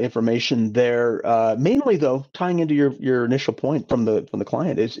information there. Mainly though, tying into your initial point from the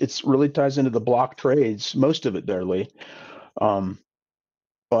client, it's really ties into the block trades. Most of it there, Lee.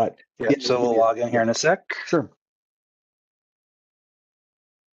 But Yeah. yeah, So we'll log in here in a sec. sure.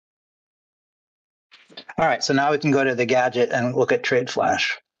 All right. So now we can go to the gadget and look at Trade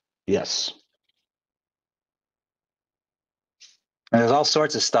Flash. Yes. And there's all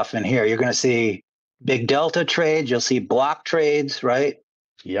sorts of stuff in here. You're going to see big delta trades. You'll see block trades, right?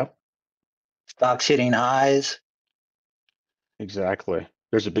 Yep. Stocks hitting highs. Exactly.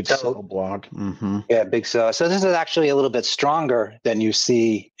 There's a big sell So block. Mm-hmm. yeah, big so. So this is actually a little bit stronger than you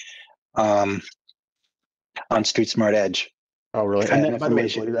see um, on StreetSmartEdge. Oh, really? And Kind of that, by the way,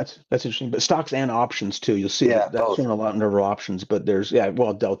 information. Blair, that's interesting. But stocks and options too. You'll see Yeah, that's both. showing a lot of options. But there's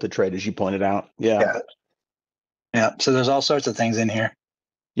well, delta trade as you pointed out. Yeah, Yeah, yeah. So there's all sorts of things in here.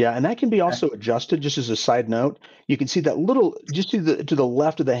 yeah, and that can be also adjusted. Just as a side note, you can see that little just to the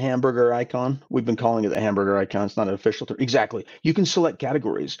left of the hamburger icon. We've been calling it the hamburger icon. It's not an official term. Exactly. You can select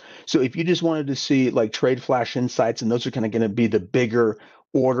categories. So if you just wanted to see like trade flash insights, and those are kind of going to be the bigger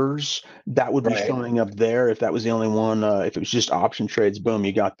orders, that would be Right. showing up there. If that was the only one, if it was just option trades, boom,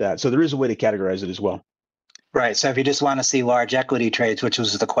 you got that. So there is a way to categorize it as well. Right. So if you just want to see large equity trades, which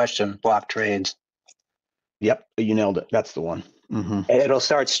was the question, block trades, Yep, you nailed it. That's the one. Mm-hmm. it'll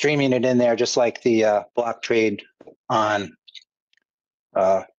start streaming it in there, just like the block trade on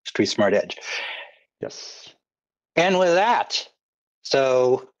StreetSmartEdge. Yes. And with that,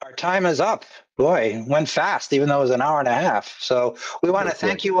 so our time is up. Boy, went fast, even though it was an hour and a half. So we want to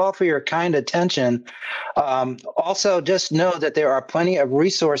thank you all for your kind attention. Also, just know that there are plenty of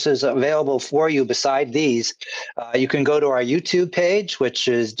resources available for you beside these. You can go to our YouTube page, which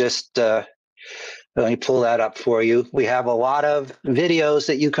is just, let me pull that up for you. We have a lot of videos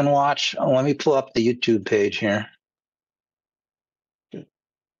that you can watch. Oh, let me pull up the YouTube page here.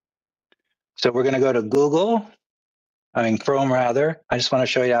 So we're going to go to Chrome rather. I just want to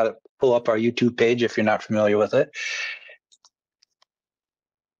show you how to pull up our YouTube page if you're not familiar with it.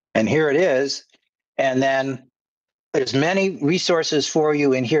 And here it is. And then there's many resources for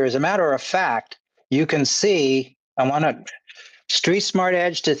you in here. As a matter of fact, you can see, I want to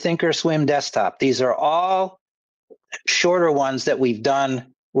StreetSmartEdge to thinkorswim desktop. These are all shorter ones that we've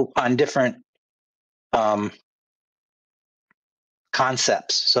done on different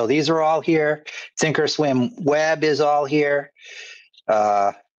concepts. So these are all here. Thinkorswim web is all here.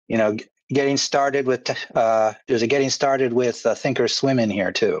 You know, getting started with, there's a getting started with thinkorswim in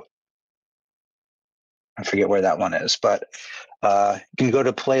here too. I forget where that one is, but you can go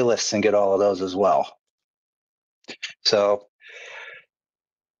to playlists and get all of those as well. So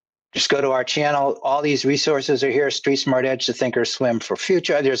just go to our channel. All these resources are here. StreetSmartEdge to thinkorswim for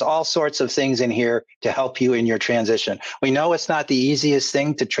future. There's all sorts of things in here to help you in your transition. We know it's not the easiest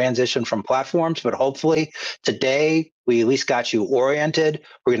thing to transition from platforms, but hopefully today we at least got you oriented.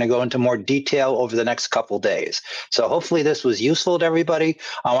 We're going to go into more detail over the next couple days. So hopefully this was useful to everybody.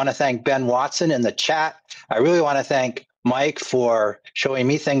 I want to thank Ben Watson in the chat. I really want to thank Mike for showing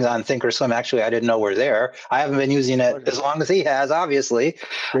me things on thinkorswim. Actually, I didn't know we're there. I haven't been using it as long as he has, obviously.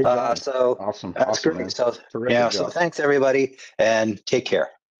 Great job. So Awesome. that's Awesome, great. man. So Terrific yeah, job. so thanks everybody and take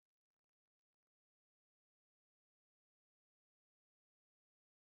care.